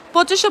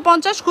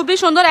 খুবই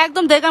সুন্দর,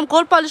 একদম দেগাম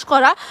গোল পলিশ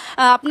করা।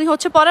 আপনি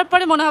হচ্ছে পরার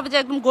পরে মনে হবে যে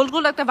একদম গোল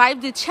গোল একটা ভাইব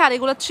দিচ্ছে। আর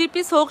এগুলো 3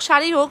 পিস হোক,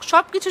 শাড়ি হোক,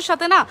 সব কিছুর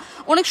সাথে না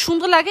অনেক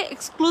সুন্দর লাগে,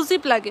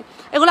 এক্সক্লুসিভ লাগে।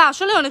 এগুলো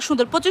আসলে অনেক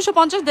সুন্দর।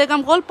 2550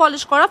 দেগাম গোল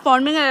পলিশ করা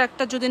ফর্মিংয়ের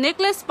একটা যদি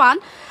নেকলেস পান,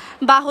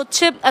 বা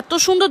হচ্ছে এত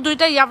সুন্দর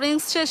দুইটা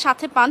ইয়াররিংসের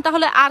সাথে পান,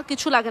 তাহলে আর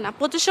কিছু লাগে না।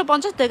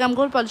 2550 দেগাম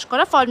গোল পলিশ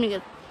করা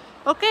ফর্মিংয়ের।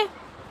 ওকে,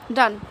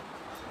 ডান।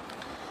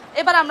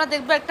 এবার আমরা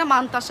দেখবো একটা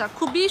মানতাসা,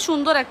 খুবই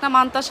সুন্দর একটা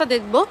মানতাসা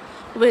দেখবো।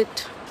 ওয়েট,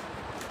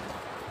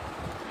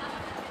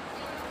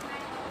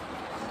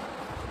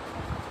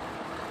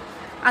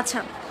 আচ্ছা,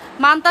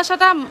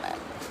 মানতাসাটা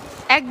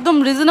একদম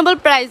রিজনেবল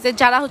প্রাইসে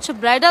যারা হচ্ছে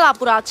ব্রাইডাল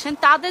আপুরা আছেন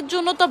তাদের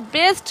জন্য তো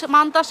বেস্ট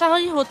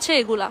মানতাসাই হচ্ছে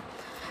এগুলা,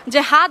 যে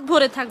হাত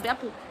ভরে থাকবে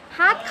আপু,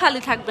 হাত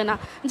খালি থাকবে না।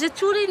 যে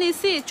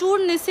চুর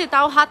নিছি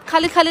তাও হাত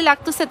খালি খালি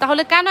লাগতেছে,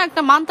 তাহলে কেন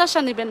একটা মানতাসা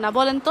নেবেন না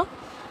বলেন তো?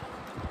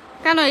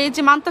 কেন এই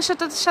যে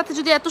মানতাসাটার সাথে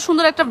যদি এত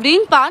সুন্দর একটা রিং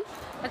পান,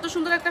 এত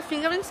সুন্দর একটা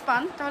ফিঙ্গারিংস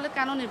পান, তাহলে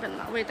কেন নেবেন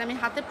না? ওয়েট, আমি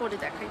হাতে পরে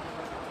দেখাই।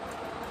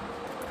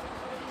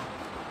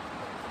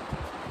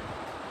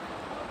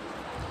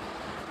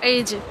 এই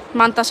যে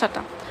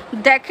মানতাসাটা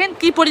দেখেন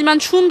কি পরিমাণ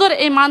সুন্দর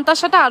এই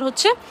মানতাসাটা, আর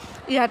হচ্ছে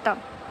ইয়াটা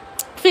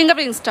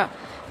ফিঙ্গারিংসটা।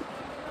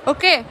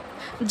 ওকে,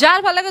 যার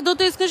ভালো লাগে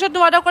দ্রুত স্ক্রিনশট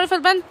নিয়ে অর্ডার করে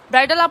ফেলবেন।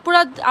 ব্রাইডাল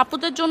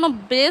আপুদের জন্য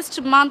বেস্ট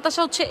মানতাসা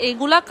হচ্ছে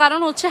এগুলা, কারণ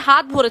হচ্ছে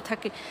হাত ভরে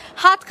থাকে,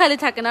 হাত খালি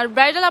থাকে না। আর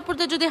ব্রাইডাল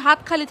আপুদের যদি হাত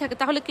খালি থাকে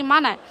তাহলে কি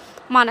মানায়?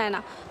 মানায় না।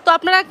 তো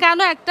আপনারা কেন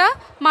একটা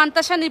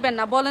মানতাসা নেবেন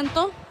না বলেন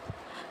তো?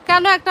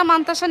 কেন একটা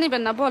মানতাসা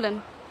নেবেন না বলেন?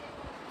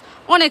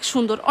 অনেক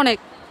সুন্দর, অনেক।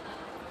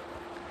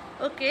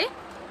 ওকে,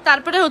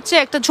 তারপরে হচ্ছে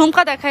একটা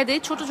ঝুমকা দেখাই দিই,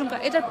 ছোট ঝুমকা।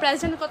 এটার প্রাইস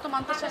জানি কত?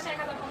 মানতাসা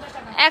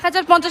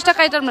 1050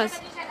 টাকা। এটার প্রাইস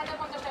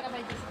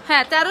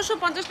হ্যাঁ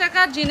 1350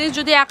 টাকার জিনিস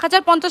যদি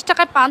 1050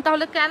 টাকায় পান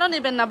তাহলে কেন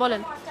নেবেন না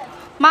বলেন?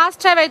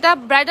 মাস্ট হ্যাভ এটা।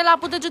 ব্রাইডাল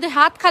আপুদের যদি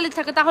হাত খালি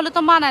থাকে তাহলে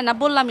তো মানায় না,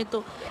 বললামই তো।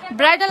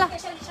 ব্রাইডাল,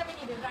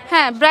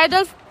 হ্যাঁ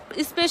ব্রাইডাল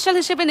স্পেশাল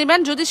হিসেবে নেবেন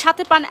যদি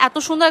সাথে পান এত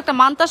সুন্দর একটা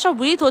মানতাসা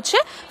উইথ হচ্ছে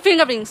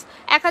ফিঙ্গার রিংস।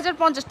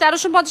 1050,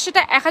 1350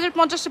 এটা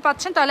 1050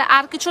 পাচ্ছেন, তাহলে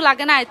আর কিছু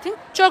লাগে না। আই থিঙ্ক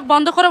চোখ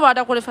বন্ধ করে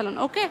অর্ডার করে ফেলেন।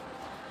 ওকে,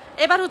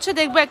 এবার হচ্ছে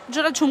দেখবো এক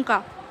জোড়া ঝুমকা,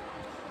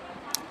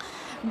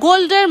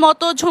 গোল্ডের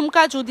মতো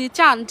ঝুমকা। যদি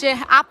চান যে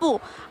আপু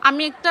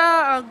আমি একটা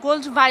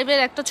গোল্ড ভাইবের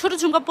একটা ছোট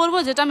ঝুমকা পরবো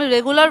যেটা আমি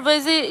রেগুলার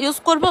ওয়েজে ইউজ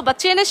করব বা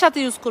চেনের সাথে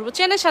ইউজ করব,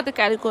 চেনের সাথে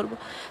ক্যারি করব,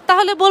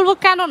 তাহলে বলবো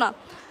কেন না,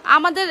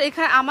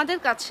 আমাদের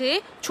কাছে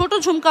ছোট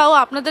ঝুমকাও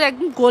আপনাদের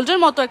একদম গোল্ডের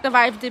মতো একটা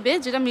ভাইব দেবে,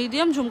 যেটা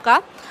মিডিয়াম ঝুমকা।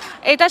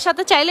 এটার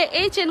সাথে চাইলে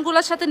এই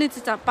চেনগুলোর সাথে নিতে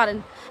পারেন।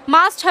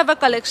 Must have a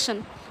collection.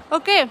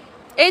 ওকে,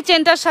 এই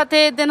চেনটার সাথে,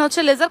 দেন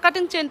হচ্ছে লেজার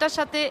কাটিং চেনটার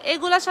সাথে,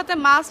 এগুলোর সাথে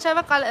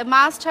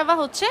মাস্ট হ্যাভ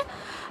হচ্ছে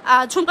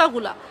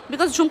ঝুমকাগুলা,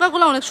 বিকজ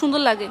ঝুমকাগুলো অনেক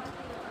সুন্দর লাগে।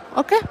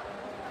 ওকে,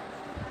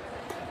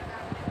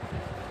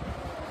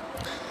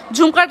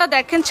 ঝুমকাটা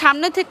দেখেন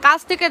সামনে থেকে, কাছ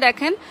থেকে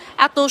দেখেন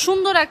এত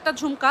সুন্দর একটা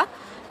ঝুমকা,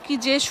 কি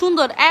যে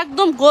সুন্দর,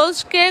 একদম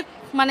গোল্ডকে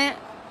মানে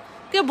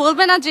কে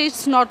বলবে না যে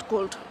it's not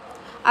gold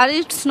R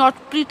it's not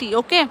pretty.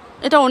 ওকে,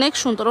 এটা অনেক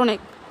সুন্দর, অনেক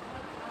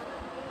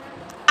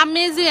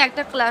আমেজিং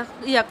একটা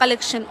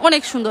কালেকশন,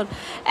 অনেক সুন্দর,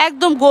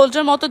 একদম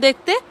গোল্ডের মতো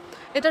দেখতে।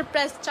 এটার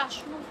প্রাইস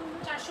 490,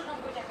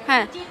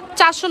 হ্যাঁ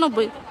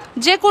 490,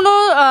 যে কোনো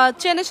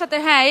চেনের সাথে,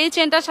 হ্যাঁ এই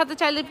চেনটার সাথে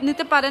চাইলে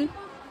নিতে পারেন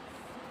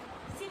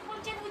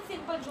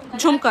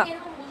ঝুমকা।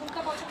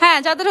 হ্যাঁ,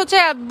 যাদের হচ্ছে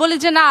বলি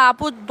যে না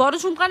আপু বড়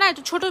ঝুমকা না,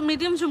 একটু ছোট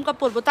মিডিয়াম ঝুমকা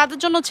পরবো, তাদের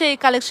জন্য হচ্ছে এই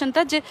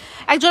কালেকশনটা, যে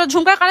একজোড়া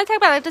ঝুমকা কানে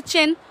থাকবে আর একটা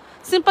চেন,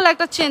 সিম্পল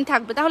একটা চেন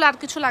থাকবে, তাহলে আর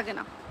কিছু লাগে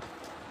না।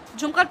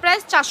 ঝুমকার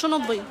প্রাইস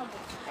 490।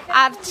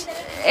 আর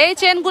এই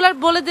চেনগুলার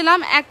বলে দিলাম,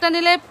 একটা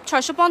নিলে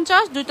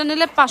 650, দুইটা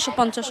নিলে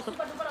 550 করে।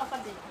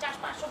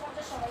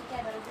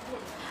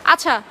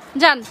 আচ্ছা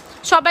যান,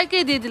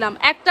 সবাইকেই দিয়ে দিলাম,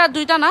 একটা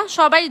দুইটা না,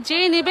 সবাই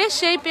যেই নেবে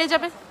সেই পেয়ে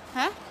যাবে।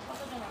 হ্যাঁ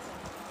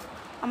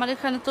আমার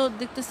এখানে তো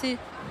দেখতেছি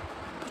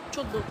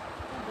 14,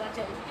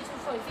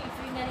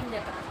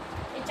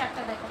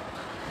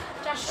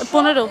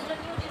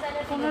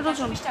 15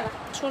 জন,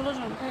 16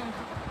 জন।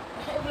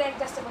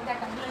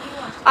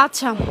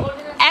 আচ্ছা,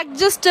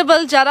 অ্যাডজাস্টেবল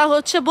যারা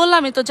হচ্ছে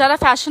বললামই তো, যারা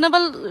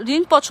ফ্যাশনেবল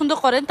রিং পছন্দ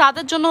করেন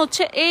তাদের জন্য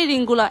হচ্ছে এই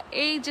রিংগুলা।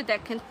 এই যে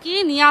দেখেন কি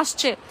নিয়ে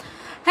আসছে,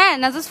 হ্যাঁ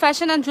Nazma's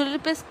fashion and jewellery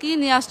place কি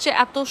নিয়ে আসছে,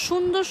 এত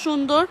সুন্দর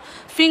সুন্দর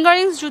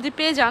ফিঙ্গারিংস যদি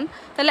পেয়ে যান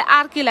তাহলে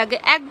আর কি লাগে।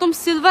 একদম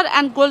সিলভার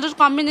অ্যান্ড গোল্ডের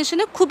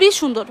কম্বিনেশনে খুবই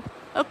সুন্দর।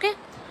 ওকে,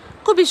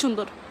 খুবই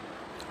সুন্দর,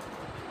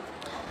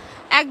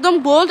 একদম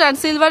গোল্ড অ্যান্ড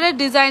সিলভারের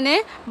ডিজাইনে।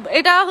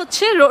 এটা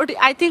হচ্ছে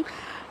আই থিঙ্ক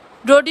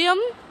রোডিয়াম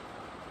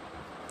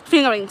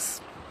ফিঙ্গারিংস,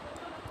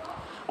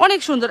 অনেক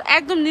সুন্দর,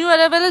 একদম নিউ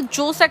অ্যারাইভেলের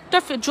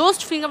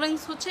জোস্ট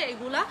ফিঙ্গারিংস হচ্ছে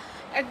এগুলা।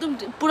 একদম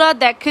পুরা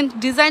দেখেন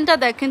ডিজাইনটা,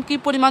 দেখেন কি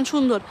পরিমাণ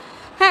সুন্দর।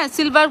 হ্যাঁ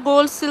silver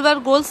gold, silver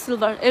gold,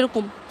 silver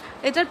এরকম।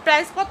 এটার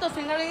প্রাইস কত?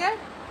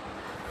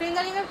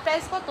 ফিঙ্গারিংয়ের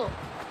প্রাইস কত?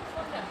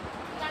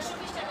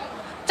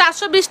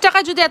 420 টাকা।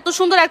 যদি এত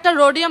সুন্দর একটা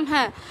রোডিয়াম,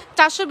 হ্যাঁ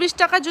 420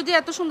 টাকা যদি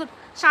এত সুন্দর।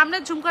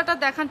 সামনের ঝুমকাটা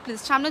দেখান প্লিজ,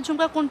 সামনের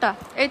ঝুমকা কোনটা,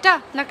 এটা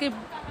নাকি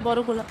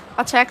বড়গুলো?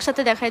 আচ্ছা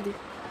একসাথে দেখাই দিই।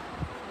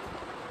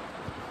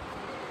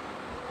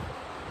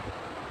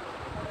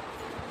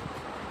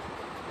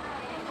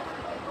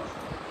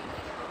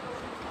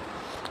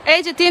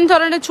 এই যে 3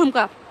 ধরনের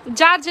ঝুমকা,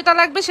 যার যেটা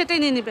লাগবে সেটাই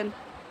নিয়ে নেবেন।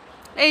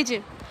 এই যে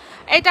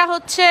এটা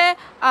হচ্ছে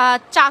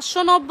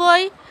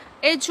 490,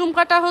 এই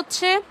ঝুমকাটা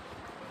হচ্ছে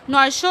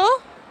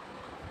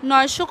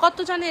 900 কত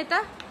জানি, এটা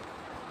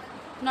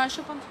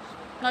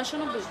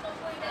 990।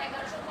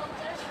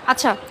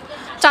 আচ্ছা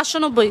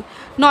 490,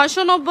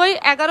 990,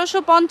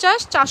 1150,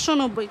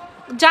 490,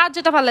 যার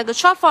যেটা ভালো লাগে।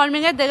 সব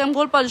ফর্মিংয়ের দেখলাম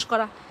গোল্ড পলিশ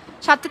করা,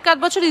 7 থেকে 8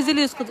 বছর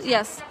ইজিলি ইউজ করতে।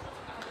 ইয়াস,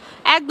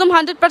 একদম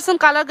 100%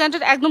 কালার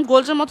গ্যারান্টেড, একদম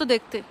গোল্ডের মতো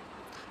দেখতে।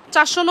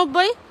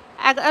 490,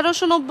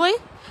 1190,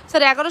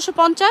 সরি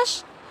 1150,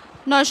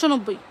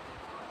 990।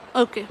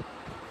 ওকে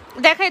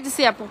দেখাই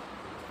দিছি আপু।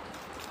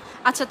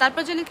 আচ্ছা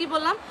তারপর জন্য কি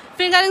বললাম,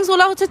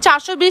 ফিঙ্গারিংসগুলো হচ্ছে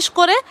 420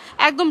 করে,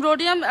 একদম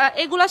রোডিয়াম।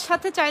 এগুলোর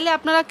সাথে চাইলে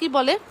আপনারা কি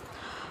বলে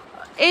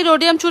এই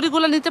রোডিয়াম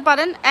চুড়িগুলো নিতে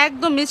পারেন,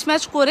 একদম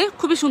মিসম্যাচ করে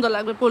খুবই সুন্দর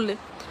লাগবে পরলে।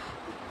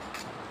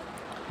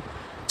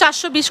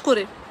 420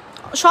 করে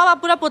সব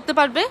আপুরা পরতে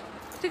পারবে,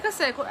 ঠিক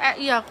আছে,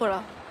 ইয়া করা।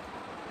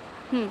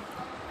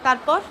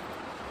 তারপর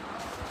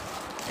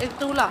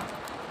এগুলা।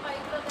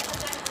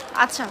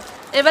 আচ্ছা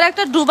এবার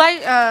একটা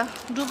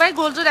দুবাই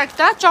গোল্ডের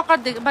একটা চকার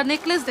দেখি বা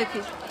নেকলেস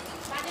দেখি।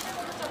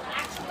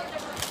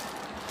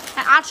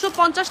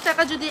 850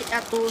 টাকা যদি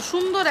এত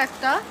সুন্দর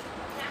একটা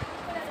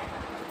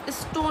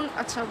স্টোন।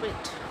 আচ্ছা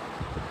ওয়েট,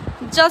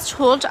 জাস্ট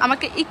হোল্ড,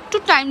 আমাকে একটু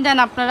টাইম দেন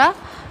আপনারা,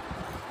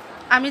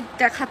 আমি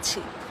দেখাচ্ছি।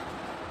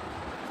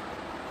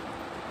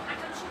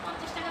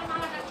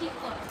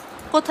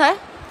 কোথায়?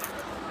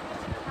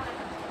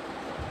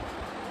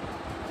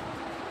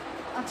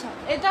 আচ্ছা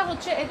এটা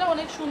হচ্ছে, এটা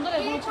অনেক সুন্দর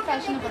এবং হচ্ছে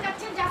ফ্যাশনেবল।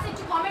 জাস্ট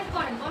একটু কমেন্ট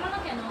করেন, বলো না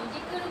কেন, যে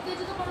কেউ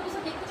যদি কোনো কিছু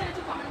দেখতে চান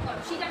একটু কমেন্ট করো,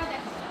 সেটা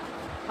দেখো।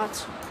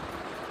 আচ্ছা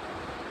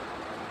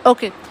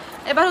ওকে,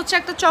 এবার হচ্ছে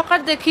একটা চকার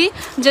দেখি,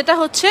 যেটা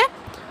হচ্ছে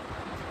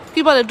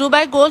কি বলে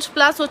দুবাই গোল্ড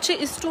প্লাস হচ্ছে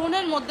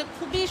স্টোনের মধ্যে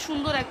খুবই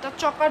সুন্দর একটা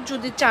চকার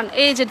যদি চান,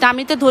 এই যে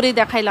দামিতে ধরেই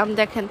দেখাইলাম,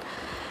 দেখেন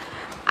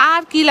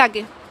আর কি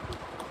লাগে।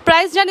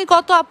 প্রাইস জানি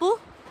কত আপু?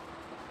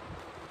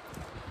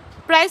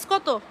 প্রাইস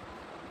কত?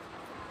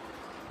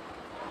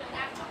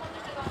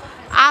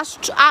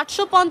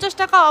 850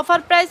 টাকা অফার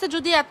প্রাইসে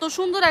যদি এত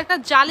সুন্দর একটা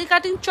জালি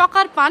কাটিং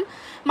চকার পান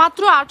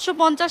মাত্র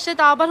 850-এ,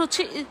 তা আবার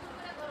হচ্ছে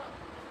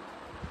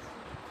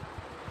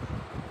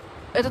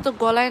এটা তো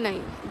গলায় নাই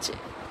যে।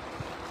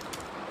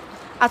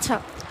 আচ্ছা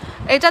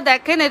এটা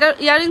দেখেন, এটা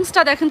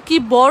ইয়াররিংসটা দেখেন কি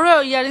বড়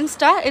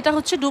ইয়াররিংসটা, এটা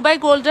হচ্ছে দুবাই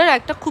গোল্ডের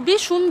একটা খুবই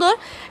সুন্দর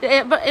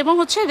এবং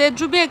হচ্ছে রেড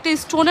রুবি একটা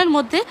স্টোনের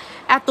মধ্যে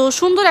এত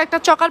সুন্দর একটা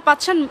চকার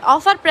পাচ্ছেন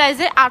অফার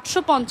প্রাইসে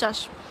 850।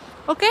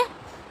 ওকে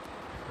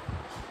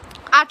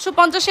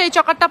 850-এ এই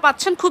চকারটা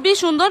পাচ্ছেন, খুবই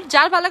সুন্দর।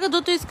 যার ভালো লাগে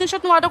দ্রুত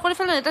স্ক্রিনশট নিয়ে অর্ডার করে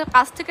ফেলেন। এটা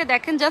কাছ থেকে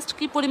দেখেন জাস্ট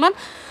কি পরিমাণ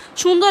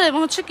সুন্দর এবং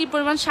হচ্ছে কি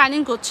পরিমাণ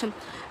শাইনিং করছেন,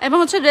 এবং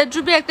হচ্ছে রেড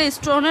রুবি একটা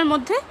স্টোনের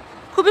মধ্যে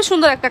খুবই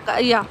সুন্দর একটা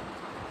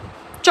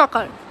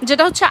চকার,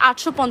 যেটা হচ্ছে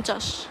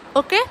 850।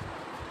 ওকে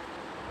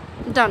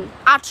ডান,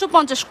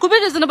 850 খুবই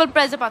রিজনেবল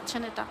প্রাইসে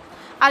পাচ্ছেন এটা।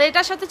 আর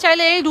এটার সাথে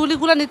চাইলে এই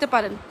রুলিগুলো নিতে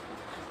পারেন।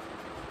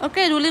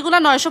 ওকে রুলিগুলো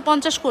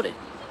 950 করে।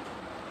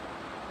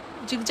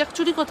 জিগজাক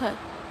চুড়ি কোথায়?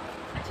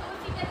 আচ্ছা ওই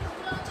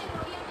ফিগারগুলো হচ্ছে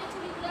রোডিয়ামের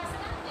চুড়িগুলো আছে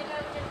না, যেটা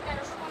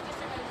 1350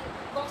 টাকা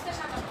বক্সে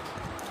সাজানো,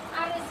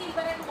 আর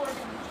সিলভার এন্ড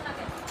গোল্ডেন শোনা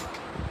কেন,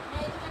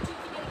 এই দুটো চুড়ি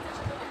ফিগারের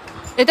সাথে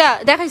এটা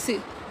দেখাইছি।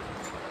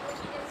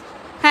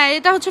 হ্যাঁ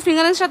এটা হচ্ছে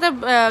ফিঙ্গারের সাথে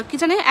কি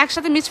জানি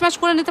একসাথে মিক্সম্যাচ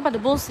করে নিতে পারে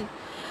বলছি।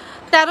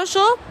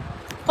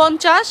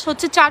 1350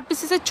 হচ্ছে 4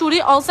 পিসের চুড়ি,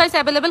 অল সাইজ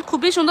অ্যাভেলেবেল,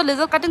 খুবই সুন্দর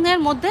লেজার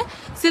কাটিংয়ের মধ্যে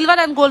সিলভার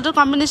অ্যান্ড গোল্ডের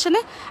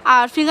কম্বিনেশনে।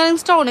 আর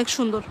ফিঙ্গারিংসটাও অনেক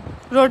সুন্দর,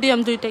 রোডিয়াম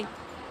দুইটাই।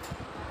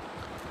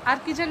 আর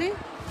কি জানি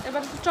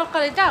এবার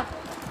চক্কার, এটা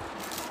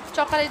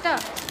চক্কার, এটা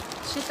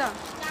সেটা।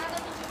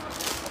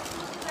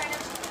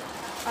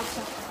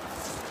 আচ্ছা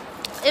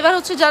এবার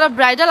হচ্ছে যারা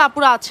ব্রাইডাল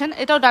আপুরা আছেন,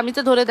 এটাও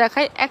দামিতে ধরে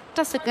দেখায়,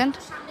 একটা সেকেন্ড।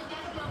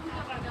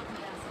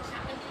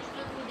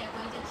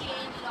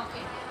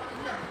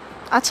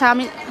 আচ্ছা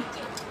আমি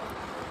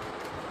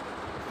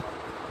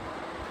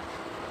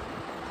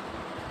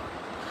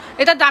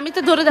এটা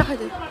দামিতে ধরে দেখাই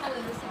দিই,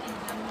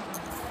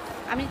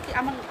 আমি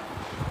আমার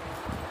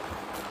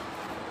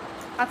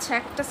আচ্ছা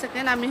একটা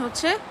সেকেন্ড, আমি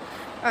হচ্ছে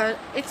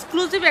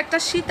এক্সক্লুসিভ একটা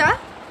সীতা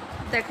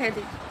দেখাই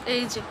দিই।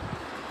 এই যে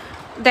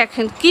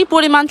দেখেন কি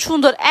পরিমাণ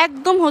সুন্দর,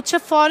 একদম হচ্ছে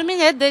ফর্মিং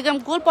এর দেখলাম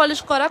গোল পলিশ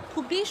করা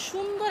খুবই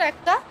সুন্দর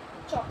একটা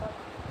চকার।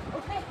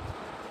 ওকে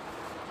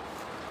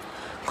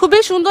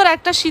খুবই সুন্দর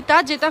একটা সীতা,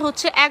 যেটা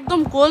হচ্ছে একদম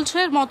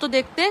গোল্ডের মতো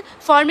দেখতে,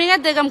 ফর্মিং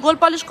এর দেখলাম গোল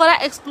পলিশ করা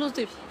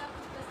এক্সক্লুসিভ।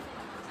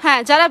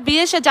 হ্যাঁ যারা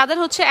বিয়ে, যাদের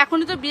হচ্ছে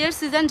এখনই তো বিয়ের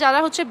সিজন, যারা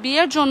হচ্ছে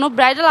বিয়ের জন্য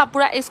ব্রাইডাল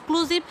আপুরা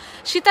এক্সক্লুসিভ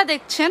সীতা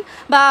দেখছেন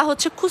বা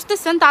হচ্ছে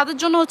খুঁজতেছেন, তাদের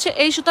জন্য হচ্ছে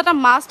এই সুতাটা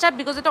মাস্ট হ্যাভ,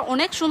 বিকজ এটা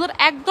অনেক সুন্দর,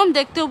 একদম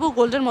দেখতে হবো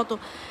গোল্ডের মতো।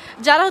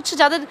 যারা হচ্ছে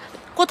যাদের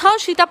কোথাও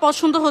সীতা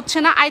পছন্দ হচ্ছে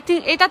না, আই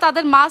থিঙ্ক এটা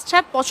তাদের মাস্ট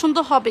হ্যাভ পছন্দ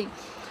হবেই,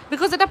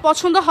 বিকজ এটা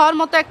পছন্দ হওয়ার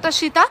মতো একটা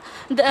সীতা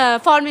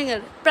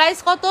ফর্মিংয়ের। প্রাইস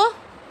কত?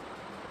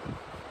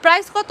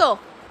 প্রাইস কত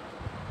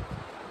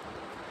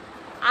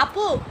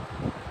আপু?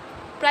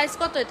 প্রাইস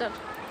কত এটার?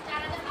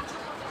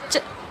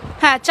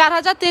 হ্যাঁ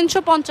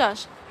 4350,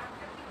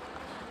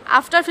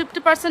 আফটার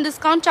 50%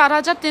 ডিসকাউন্ট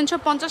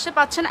 4350-এ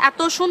পাচ্ছেন এত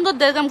সুন্দর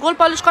দেড়গ্রাম গোল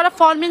পলিশ করা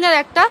ফর্মিংয়ের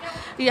একটা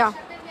ইয়া।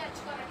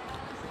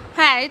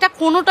 হ্যাঁ এটা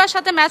কোনোটার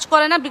সাথে ম্যাচ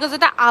করে না, বিকজ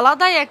এটা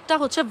আলাদাই একটা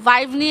হচ্ছে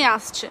ভাইব নিয়ে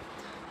আসছে।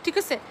 ঠিক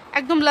আছে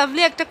একদম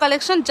লাভলি একটা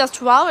কালেকশন, জাস্ট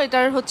ওয়াও।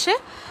 এটার হচ্ছে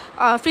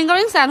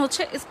ফিঙ্গারিংস অ্যান্ড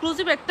হচ্ছে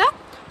এক্সক্লুসিভ একটা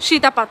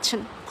সীতা পাচ্ছেন,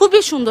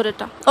 খুবই সুন্দর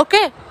এটা।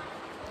 ওকে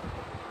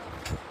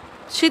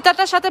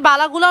সীতাটার সাথে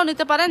বালাগুলাও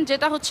নিতে পারেন,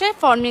 যেটা হচ্ছে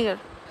ফর্মিংয়ের,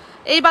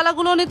 এই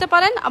বালাগুলোও নিতে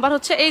পারেন, আবার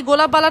হচ্ছে এই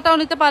গোলাপ বালাটাও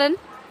নিতে পারেন,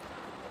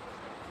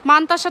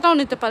 মানতাসাটাও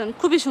নিতে পারেন,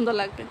 খুবই সুন্দর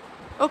লাগবে।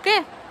 ওকে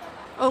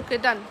ওকে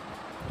ডান।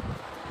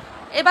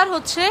 এবার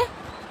হচ্ছে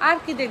আর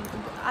কি দেখব,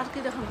 আর কি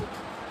দেখাবো?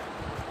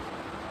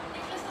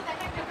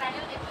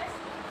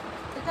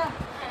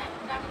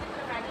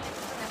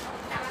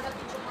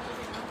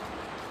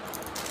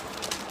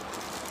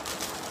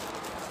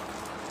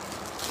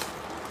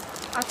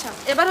 আচ্ছা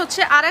এবার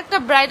হচ্ছে আর একটা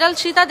ব্রাইডাল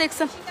সীতা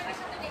দেখছেন।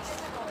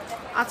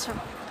 আচ্ছা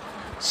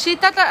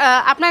সীতাটা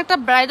আপনার একটা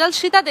ব্রাইডাল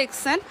সীতা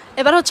দেখছেন,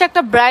 এবার হচ্ছে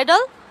একটা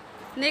ব্রাইডাল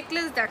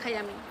নেকলেস দেখাই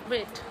আমি।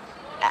 ওয়েট,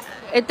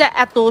 এটা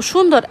এত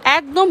সুন্দর,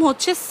 একদম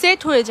হচ্ছে সেট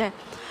হয়ে যায়।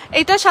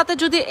 এটার সাথে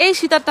যদি এই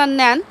সীতাটা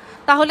নেন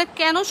তাহলে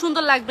কেন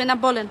সুন্দর লাগবে না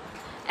বলেন?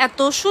 এত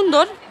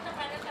সুন্দর,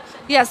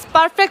 ইয়াস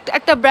পারফেক্ট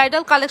একটা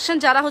ব্রাইডাল কালেকশন।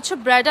 যারা হচ্ছে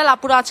ব্রাইডাল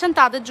আপুরা আছেন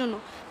তাদের জন্য,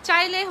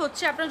 চাইলে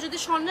হচ্ছে আপনারা যদি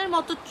স্বর্ণের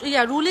মতো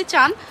রুলি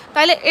চান,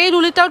 তাহলে এই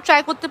রুলিটাও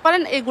ট্রাই করতে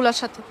পারেন এগুলোর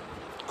সাথে,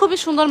 খুবই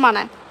সুন্দর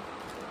মানায়।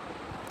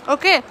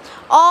 ওকে,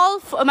 অল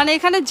মানে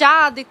এখানে যা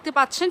দেখতে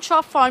পাচ্ছেন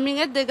সব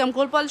ফর্মিংয়ের দেখলাম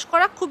গোল পলিশ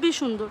করা, খুবই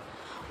সুন্দর,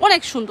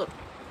 অনেক সুন্দর,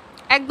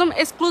 একদম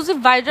এক্সক্লুসিভ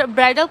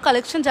ব্রাইডাল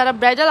কালেকশন। যারা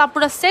ব্রাইডাল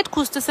আপুরা সেট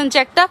খুঁজতেছেন, যে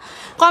একটা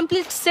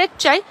কমপ্লিট সেট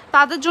চাই,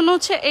 তাদের জন্য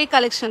হচ্ছে এই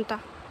কালেকশনটা।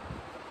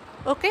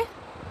 ওকে,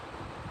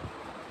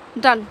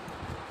 ডান,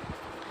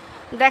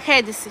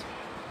 দেখাই দিছি।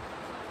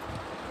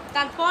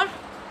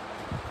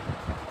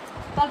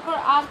 তারপর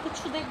আর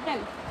কিছু দেখবেন?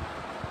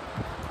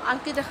 আর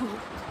কি দেখাবো?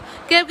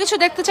 কেউ কিছু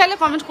দেখতে চাইলে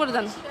কমেন্ট করে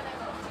দেন।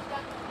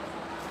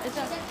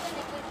 এটা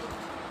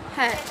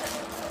হ্যাঁ,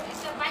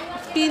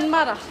 পিন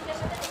মারা,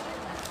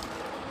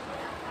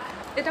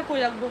 এটা কই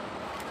রাখবো?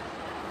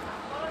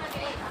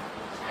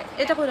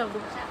 এটা কই রাখবো?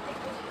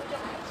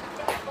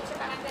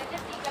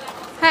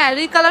 হ্যাঁ,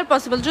 রিকালার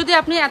পসিবল। যদি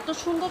আপনি এত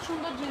সুন্দর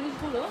সুন্দর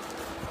জিনিসগুলো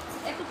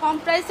একটু কম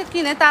প্রাইসে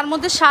কিনে তার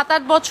মধ্যে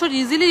 7-8 বছর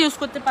ইজিলি ইউজ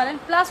করতে পারেন,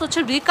 প্লাস হচ্ছে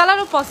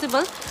রিকালারও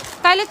পসিবল,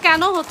 তাইলে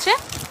কেন হচ্ছে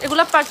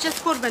এগুলো পারচেস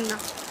করবেন না?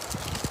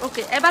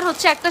 ওকে, এবার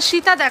হচ্ছে একটা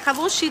সীতা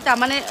দেখাবো। সীতা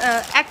মানে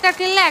একটা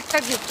কিনলে একটা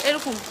গিফট,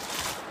 এরকম।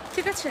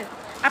 ঠিক আছে,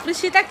 আপনি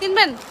সীতা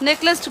কিনবেন,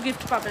 নেকলেস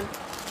গিফট পাবেন।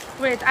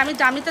 ওয়েট, আমি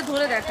জামিটা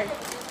ধরে দেখাই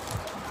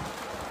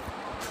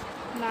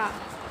না।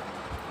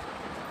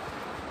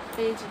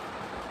 এই যে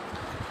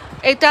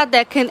এটা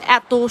দেখেন,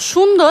 এত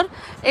সুন্দর।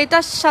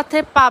 এটার সাথে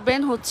পাবেন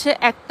হচ্ছে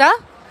একটা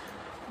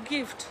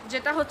গিফট,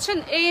 যেটা হচ্ছে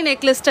এই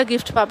নেকলেসটা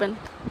গিফট পাবেন,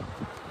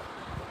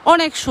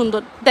 অনেক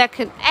সুন্দর।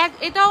 দেখেন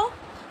এটাও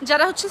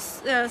যারা হচ্ছে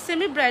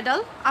সেমি ব্রাইডাল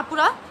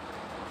আপুরা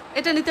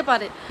এটা নিতে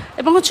পারে,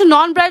 এবং হচ্ছে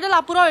নন ব্রাইডাল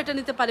আপুরাও এটা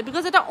নিতে পারে,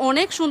 বিকজ এটা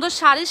অনেক সুন্দর।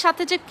 শাড়ির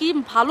সাথে যে কি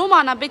ভালো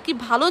মানাবে, কি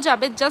ভালো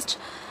যাবে, জাস্ট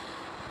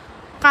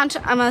কান্ট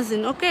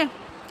ইমাজিন। ওকে,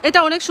 এটা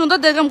অনেক সুন্দর,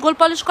 দেখলাম গোল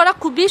পলিশ করা,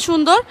 খুবই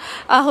সুন্দর।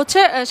 হচ্ছে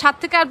 7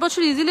 থেকে 8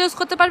 বছর ইজিলি ইউজ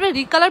করতে পারবে,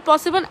 রিকালার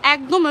পসিবল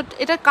একদম।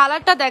 এটার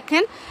কালারটা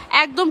দেখেন,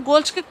 একদম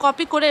গোল্ডকে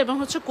কপি করে এবং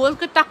হচ্ছে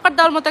গোল্ডকে টাক্কার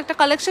দেওয়ার মতো একটা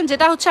কালেকশন,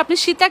 যেটা হচ্ছে আপনি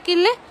সীতা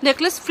কিনলে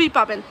নেকলেস ফ্রি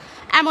পাবেন,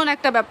 এমন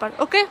একটা ব্যাপার।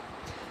 ওকে,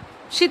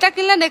 সীতা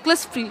কিনলে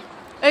নেকলেস ফ্রি।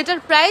 এটার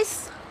প্রাইস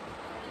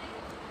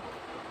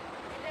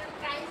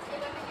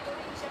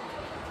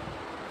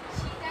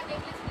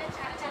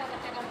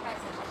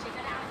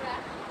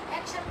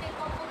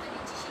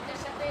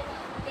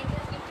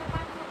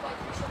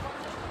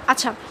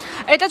আচ্ছা,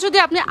 এটা যদি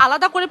আপনি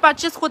আলাদা করে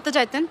পারচেস করতে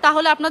চাইতেন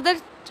তাহলে আপনাদের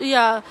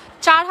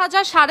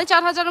 4000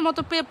 4500-এর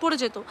মতো পড়ে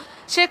যেত।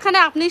 সেখানে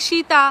আপনি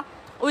সীতা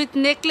উইথ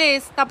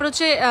নেকলেস, তারপর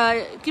হচ্ছে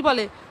কি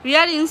বলে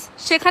ইয়াররিংস,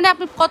 সেখানে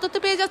আপনি কততে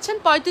পেয়ে যাচ্ছেন?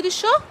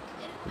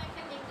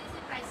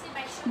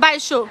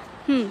 3500-2200।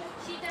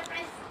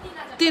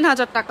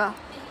 3000 টাকা।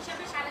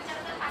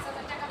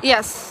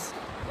 ইয়াস,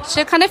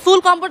 সেখানে ফুল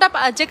কম্বোটা,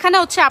 যেখানে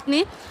হচ্ছে আপনি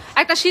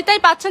একটা সীতাই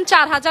পাচ্ছেন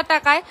 4000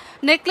 টাকায়,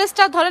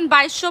 নেকলেসটা ধরেন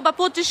 2200 বা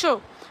 2500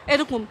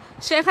 এরকম,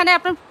 সেখানে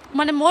আপনার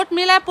মানে মোট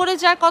মিলায় পড়ে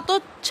যায় কত?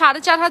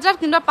 4500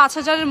 কিংবা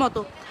 5000-এর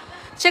মতো।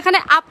 সেখানে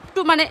আপ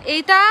টু মানে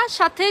এইটার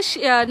সাথে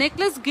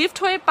নেকলেস গিফট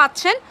হয়ে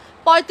পাচ্ছেন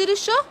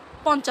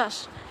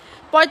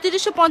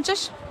 3550।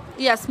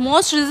 ইয়াস,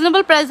 মোস্ট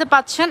রিজনেবল প্রাইসে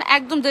পাচ্ছেন,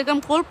 একদম দেখলাম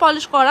গোল্ড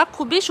পলিশ করা,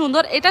 খুবই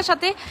সুন্দর। এটার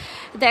সাথে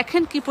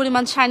দেখেন কি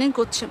পরিমাণ শাইনিং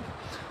করছে।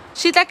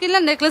 সীতা কিনলে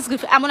নেকলেস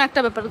গিফট, এমন একটা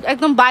ব্যাপার,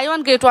 একদম বাই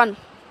ওয়ান গেট ওয়ান।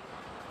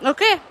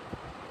 ওকে,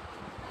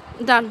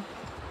 ডান।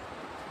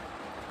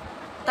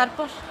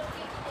 তারপর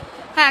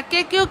হ্যাঁ,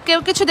 কেউ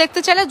কিছু দেখতে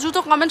চাইলে দ্রুত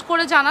কমেন্ট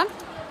করে জানান।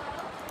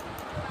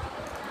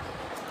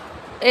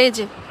 এই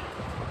যে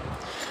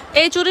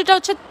এই চুড়িটা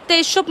হচ্ছে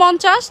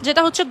 2350,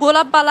 যেটা হচ্ছে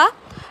গোলাপবালা।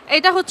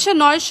 এটা হচ্ছে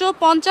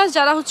 950,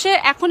 যারা হচ্ছে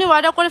এখনই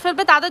অর্ডার করে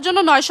ফেলবে তাদের জন্য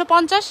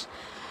 950।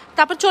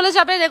 তারপর চলে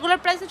যাবে রেগুলার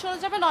প্রাইসে, চলে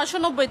যাবে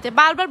 990-তে।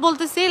 বারবার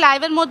বলতেছি,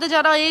 লাইভের মধ্যে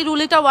যারা এই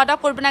রুলিটা অর্ডার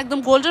করবেন একদম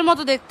গোল্ডের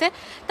মতো দেখতে,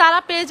 তারা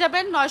পেয়ে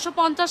যাবেন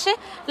 950-এ,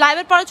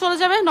 লাইভের পরে চলে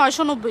যাবে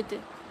 990-তে।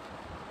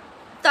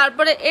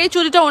 তারপরে এই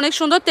চুড়িটা অনেক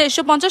সুন্দর,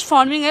 2350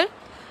 ফর্মিংয়ের,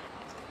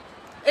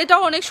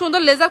 এটাও অনেক সুন্দর।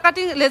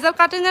 লেজার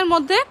কাটিংয়ের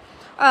মধ্যে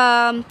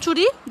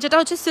চুড়ি, যেটা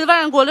হচ্ছে সিলভার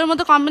অ্যান্ড গোল্ডের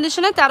মধ্যে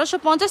কম্বিনেশনে,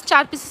 1350,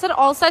 4 পিসেসের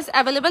অল সাইজ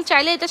অ্যাভেলেবেল।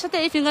 চাইলে এটার সাথে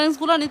এই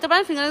ফিঙ্গারিংসগুলো নিতে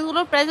পারেন।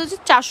 ফিঙ্গারিংসগুলোর প্রাইস হচ্ছে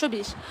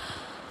 420।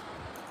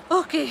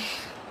 ওকে,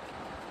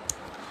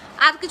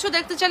 আর কিছু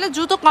দেখতে চাইলে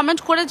দ্রুত কমেন্ট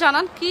করে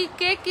জানান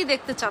কি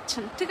দেখতে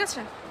চাচ্ছেন। ঠিক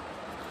আছে,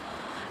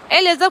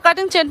 এই লেজার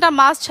কাটিং চেনটা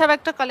মাস্ট হ্যাভ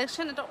একটা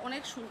কালেকশন, এটা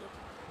অনেক সুন্দর,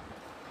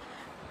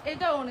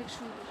 এটা অনেক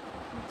সুন্দর,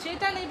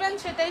 যেটা নেবেন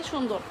সেটাই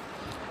সুন্দর।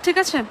 ঠিক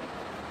আছে,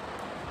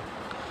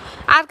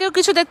 আর কেউ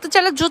কিছু দেখতে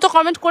চাইলে দ্রুত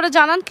কমেন্ট করে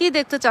জানান কি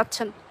দেখতে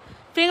চাচ্ছেন।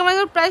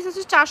 ফিঙ্গারিংয়ের প্রাইস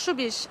হচ্ছে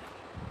 420,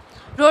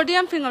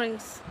 রোডিয়াম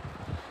ফিঙ্গারিংস।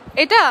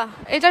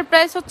 এটার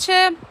প্রাইস হচ্ছে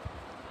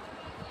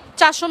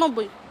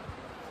 490।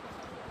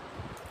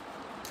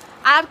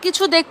 আর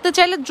কিছু দেখতে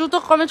চাইলে দ্রুত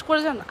কমেন্ট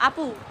করে জানান।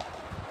 আপু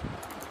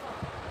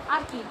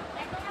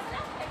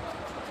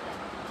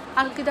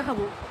আর কি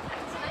দেখাবো?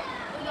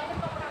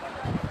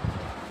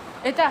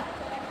 এটা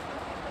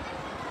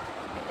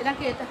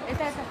কি? এটা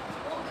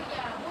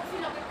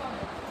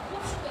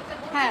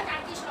হ্যাঁ,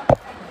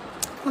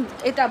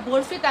 এটা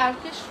বরফি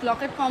টার্কিশ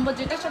লকেট কম্বো,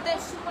 যেটার সাথে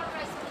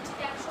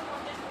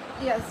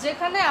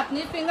যেখানে আপনি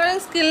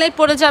ফিঙ্গারিংস কিনলেই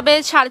পড়ে যাবে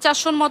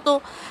 450-র মতো।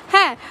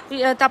 হ্যাঁ,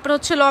 তারপরে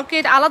হচ্ছে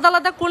লকেট আলাদা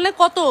আলাদা করলে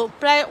কত,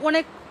 প্রায়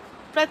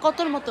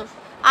কতর মতো,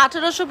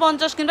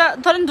 1850 কিংবা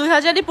ধরেন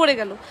 2000ই পড়ে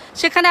গেল,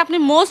 সেখানে আপনি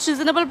মোস্ট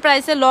রিজনেবল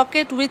প্রাইসে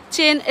লকেট উইথ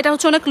চেন, এটা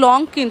হচ্ছে অনেক লং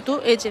কিন্তু,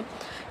 এই যে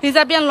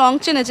হিজাবিয়ান লং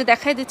চেন, এই যে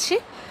দেখাই দিচ্ছি,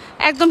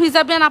 একদম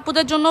হিজাবিয়ান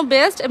আপুদের জন্য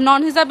বেস্ট,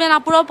 নন হিজাবিয়ান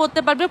আপুরাও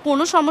পরতে পারবে,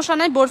 কোনো সমস্যা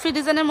নাই। বরফি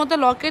ডিজাইনের মধ্যে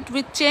Locket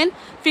with chain,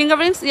 finger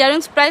Rings,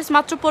 earrings, price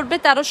মাত্র পড়বে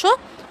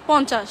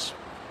 1350।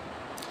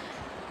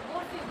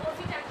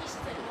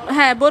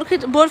 হ্যাঁ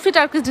বরফি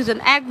টার্কিশ ডিজাইন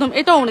একদম,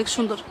 এটাও অনেক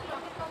সুন্দর।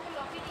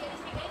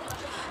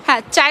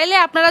 হ্যাঁ চাইলে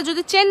আপনারা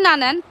যদি চেন না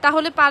নেন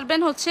তাহলে পারবেন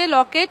হচ্ছে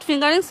লকেট,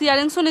 ফিঙ্গারিংস,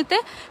 ইয়ারিংসও নিতে,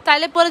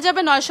 তাইলে পড়ে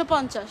যাবে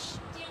 950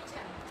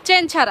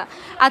 চেন ছাড়া।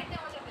 আর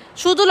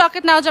শুধু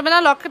লকেট নেওয়া যাবে না,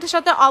 লকেটের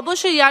সাথে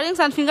অবশ্যই ইয়ারিংস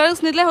অ্যান্ড ফিঙ্গারিংস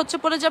নিলে হচ্ছে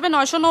পড়ে যাবে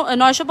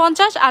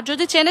 950, আর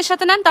যদি চেনের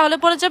সাথে নেন তাহলে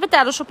পড়ে যাবে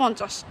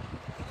 1350।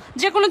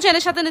 যে কোনো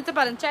চেনের সাথে নিতে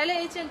পারেন, চাইলে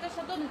এই চেনটার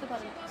সাথেও নিতে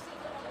পারেন।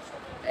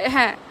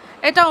 হ্যাঁ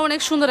এটা অনেক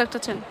সুন্দর একটা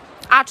চেন,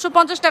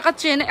 850 টাকার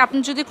চেন আপনি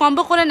যদি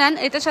কম্বো করে নেন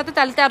এটার সাথে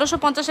তাহলে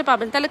 1350-এ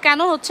পাবেন। তাহলে কেন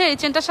হচ্ছে এই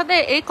চেনটার সাথে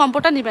এই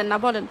কম্বোটা নেবেন না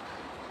বলেন?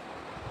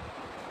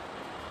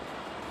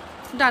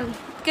 ডান।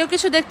 কেউ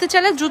কিছু দেখতে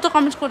চাইলে দ্রুত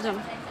কমেন্ট করে যান।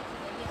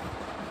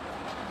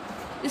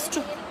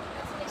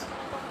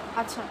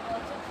 আচ্ছা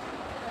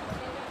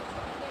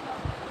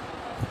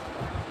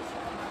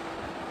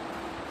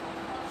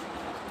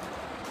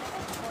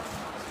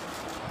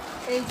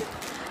এই যে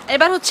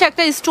এবার হচ্ছে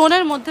একটা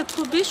স্টোনের মধ্যে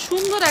খুবই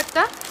সুন্দর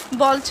একটা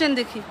বল চেন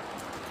দেখি,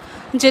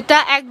 যেটা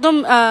একদম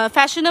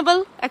ফ্যাশনেবল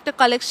একটা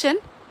কালেকশন।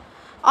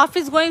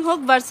 অফিস গোয়িং হোক,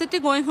 ভার্সিটি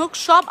গোয়িং হোক,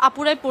 সব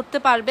আপুরাই পড়তে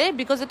পারবে,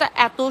 বিকজ এটা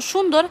এত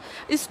সুন্দর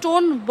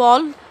স্টোন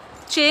বল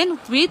চেন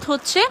উইথ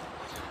হচ্ছে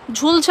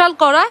ঝুলঝাল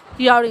করা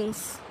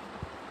ইয়াররিংস,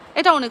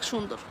 এটা অনেক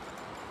সুন্দর।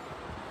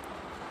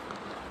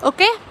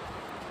 ওকে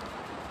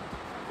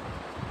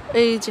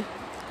এই যে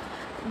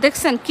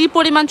দেখছেন কি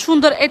পরিমাণ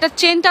সুন্দর, এটা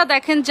চেনটা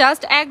দেখেন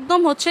জাস্ট একদম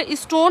হচ্ছে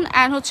স্টোন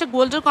অ্যান্ড হচ্ছে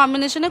গোল্ডের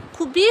কম্বিনেশনে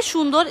খুবই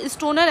সুন্দর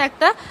স্টোনের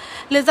একটা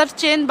লেজার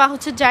চেন বা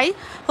হচ্ছে যাই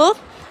হোক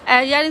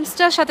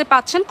ইয়াররিংসটার সাথে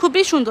পাচ্ছেন,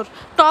 খুবই সুন্দর।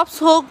 টপস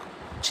হোক,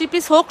 থ্রি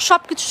পিস হোক,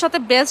 সব কিছুর সাথে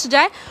বেস্ট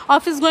যায়।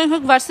 অফিস গোয়িং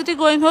হোক, ভার্সিটি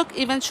গোয়িং হোক,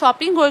 ইভেন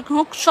শপিং গোয়িং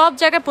হোক, সব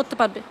জায়গায় পড়তে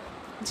পারবে।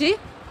 জি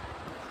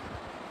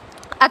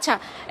আচ্ছা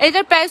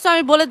এটার প্রাইসও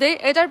আমি বলে দিই,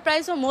 এটার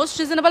প্রাইসও মোস্ট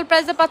রিজনেবল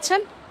প্রাইসে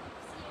পাচ্ছেন।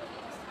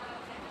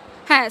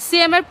 হ্যাঁ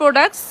সিএম এর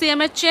প্রোডাক্ট,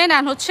 সিএম এর চেন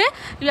অ্যান্ড হচ্ছে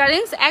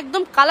ইয়াররিংস,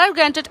 একদম কালার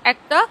গ্যারান্টেড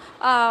একটা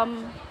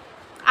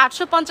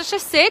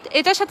 850-এর সেট।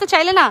 এটার সাথে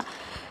চাইলে না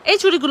এই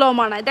চুড়িগুলোও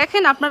মানায়,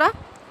 দেখেন আপনারা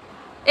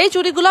এই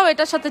চুড়িগুলোও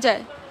এটার সাথে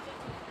যায়।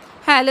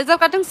 হ্যাঁ লেজার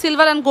কাটিং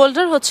সিলভার অ্যান্ড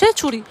গোল্ডের হচ্ছে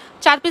চুড়ি,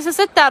 4 পিসের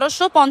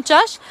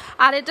 1350,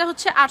 আর এটা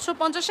হচ্ছে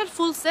 850-এর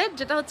ফুল সেট,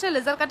 যেটা হচ্ছে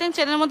লেজার কাটিং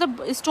চেনের মধ্যে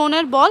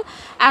স্টোনের বল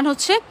অ্যান্ড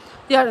হচ্ছে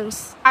ইয়াররিংস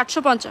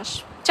 850।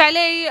 চাইলে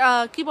এই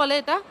কি বলে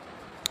এটা,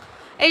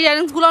 এই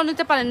ইয়াররিংসগুলোও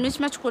নিতে পারেন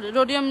মিসম্যাচ করে,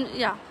 রোডিয়াম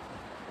ইয়া।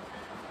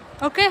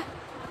 ওকে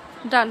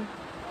ডান।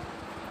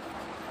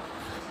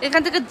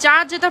 এখান থেকে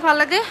যার যেটা ভালো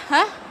লাগে,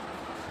 হ্যাঁ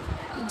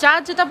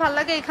যার যেটা ভালো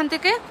লাগে এখান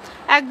থেকে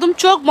একদম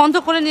চোখ বন্ধ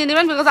করে নিয়ে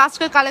নেবেন, বিকজ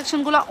আজকের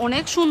কালেকশনগুলো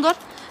অনেক সুন্দর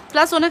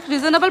প্লাস অনেক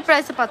রিজনেবল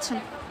প্রাইসে পাচ্ছেন।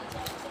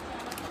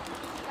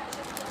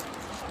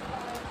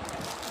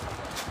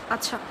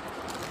 আচ্ছা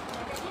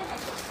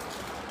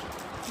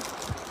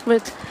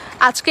ওয়েট,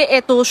 আজকে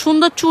এত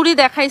সুন্দর চুড়ি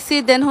দেখাইছি,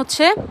 দেন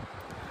হচ্ছে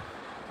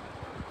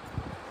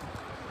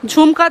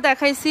ঝুমকা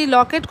দেখাইছি,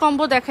 লকেট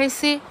কম্বো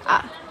দেখাইছি।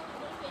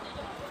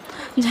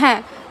 হ্যাঁ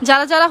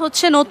যারা যারা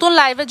হচ্ছে নতুন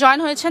লাইভে জয়েন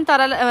হয়েছেন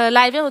তারা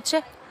লাইভে হচ্ছে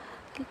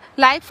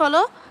লাইক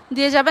ফলো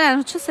দিয়ে যাবেন আর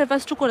হচ্ছে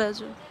সেভাস টু করে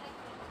আসবেন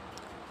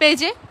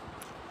পেজে,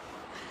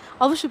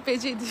 অবশ্যই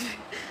পেজেই দিবে।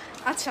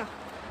 আচ্ছা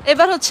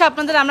এবার হচ্ছে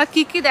আপনাদের আমরা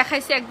কি কি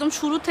দেখাইছি একদম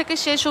শুরু থেকে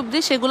শেষ অবধি,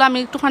 সেগুলো আমি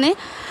একটুখানি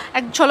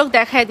এক ঝলক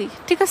দেখাই দিই,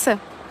 ঠিক আছে?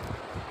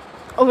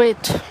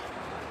 ওয়েট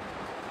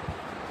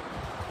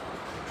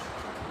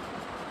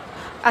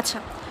আচ্ছা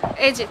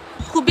এই যে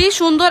খুবই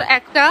সুন্দর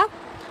একটা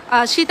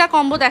সীতা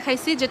কম্বো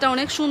দেখাইছি, যেটা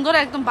অনেক সুন্দর,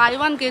 একদম by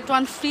one get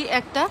one free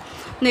একটা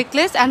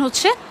নেকলেস অ্যান্ড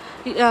হচ্ছে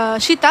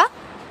সীতা।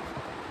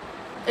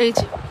 এই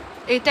যে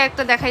এইটা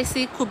একটা দেখাইছি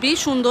খুবই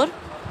সুন্দর,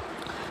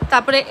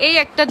 তারপরে এই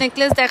একটা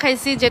নেকলেস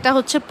দেখাইছি যেটা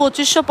হচ্ছে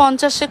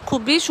 2550-এ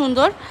খুবই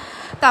সুন্দর,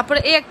 তারপরে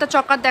এই একটা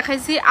চকার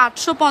দেখাইছি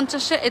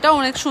 850-এ, এটাও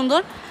অনেক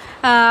সুন্দর,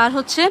 আর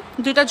হচ্ছে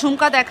দুইটা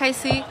ঝুমকা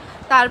দেখাইছি,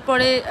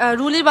 তারপরে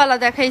রুলিওয়ালা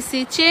দেখাইছি,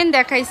 চেন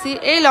দেখাইছি,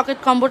 এই লকেট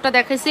কম্বোটা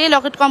দেখাইছি, এই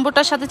লকেট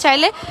কম্বোটার সাথে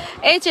চাইলে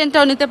এই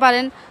চেনটাও নিতে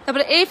পারেন,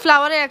 তারপরে এই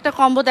ফ্লাওয়ারের একটা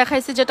কম্বো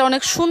দেখাইছি যেটা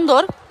অনেক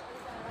সুন্দর,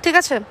 ঠিক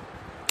আছে?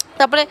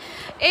 তারপরে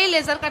এই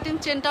লেজার কাটিং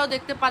চেনটাও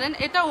দেখতে পারেন,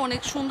 এটাও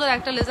অনেক সুন্দর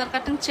একটা লেজার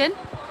কাটিং চেন।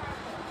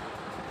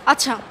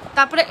 আচ্ছা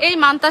তারপরে এই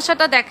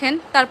মান্তাসাটা দেখেন,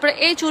 তারপরে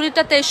এই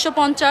চুড়িটা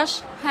 2350,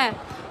 হ্যাঁ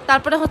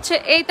তারপরে হচ্ছে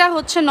এইটা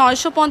হচ্ছে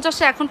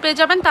 950-এ এখন পেয়ে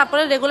যাবেন,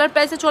 তারপরে রেগুলার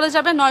প্রাইসে চলে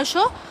যাবে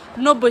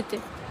 990-তে।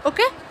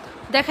 ওকে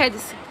দেখাই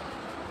দিছি।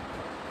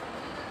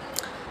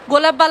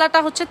 গোলাপবালাটা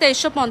হচ্ছে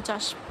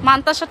 2350,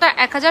 মান্তাসাটা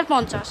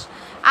 1050,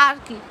 আর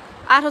কি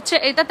আর হচ্ছে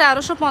এটা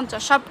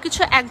 1350, সব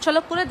কিছু এক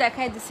ঝলক করে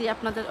দেখাই দিছি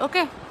আপনাদের।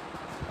 ওকে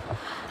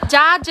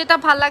যার যেটা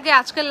ভাল লাগে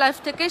আজকের লাইফ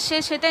থেকে সে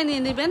সেটাই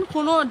নিয়ে নেবেন,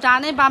 কোনো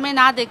ডানে বামে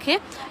না দেখে।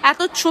 এত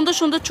সুন্দর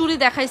সুন্দর চুড়ি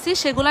দেখাইছি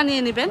সেগুলো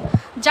নিয়ে নেবেন,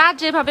 যার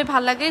যেভাবে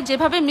ভাল লাগে,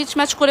 যেভাবে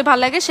মিচম্যাচ করে ভাল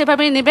লাগে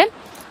সেভাবেই নেবেন।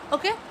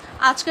 ওকে,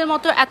 আজকের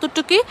মতো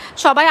এতটুকুই।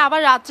 সবাই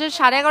আবার রাত্রে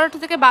 11:30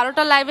 থেকে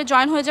 12টা লাইভে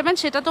জয়েন হয়ে যাবেন,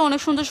 সেটা তো অনেক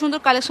সুন্দর সুন্দর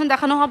কালেকশন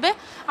দেখানো হবে।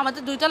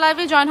 আমাদের 2টা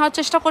লাইভে জয়েন হওয়ার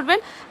চেষ্টা করবেন।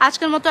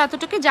 আজকের মতো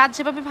এতটুকুই, যার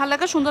যেভাবে ভালো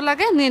লাগে সুন্দর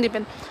লাগে নিয়ে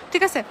নেবেন,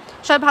 ঠিক আছে?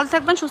 সবাই ভালো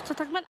থাকবেন, সুস্থ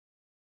থাকবেন।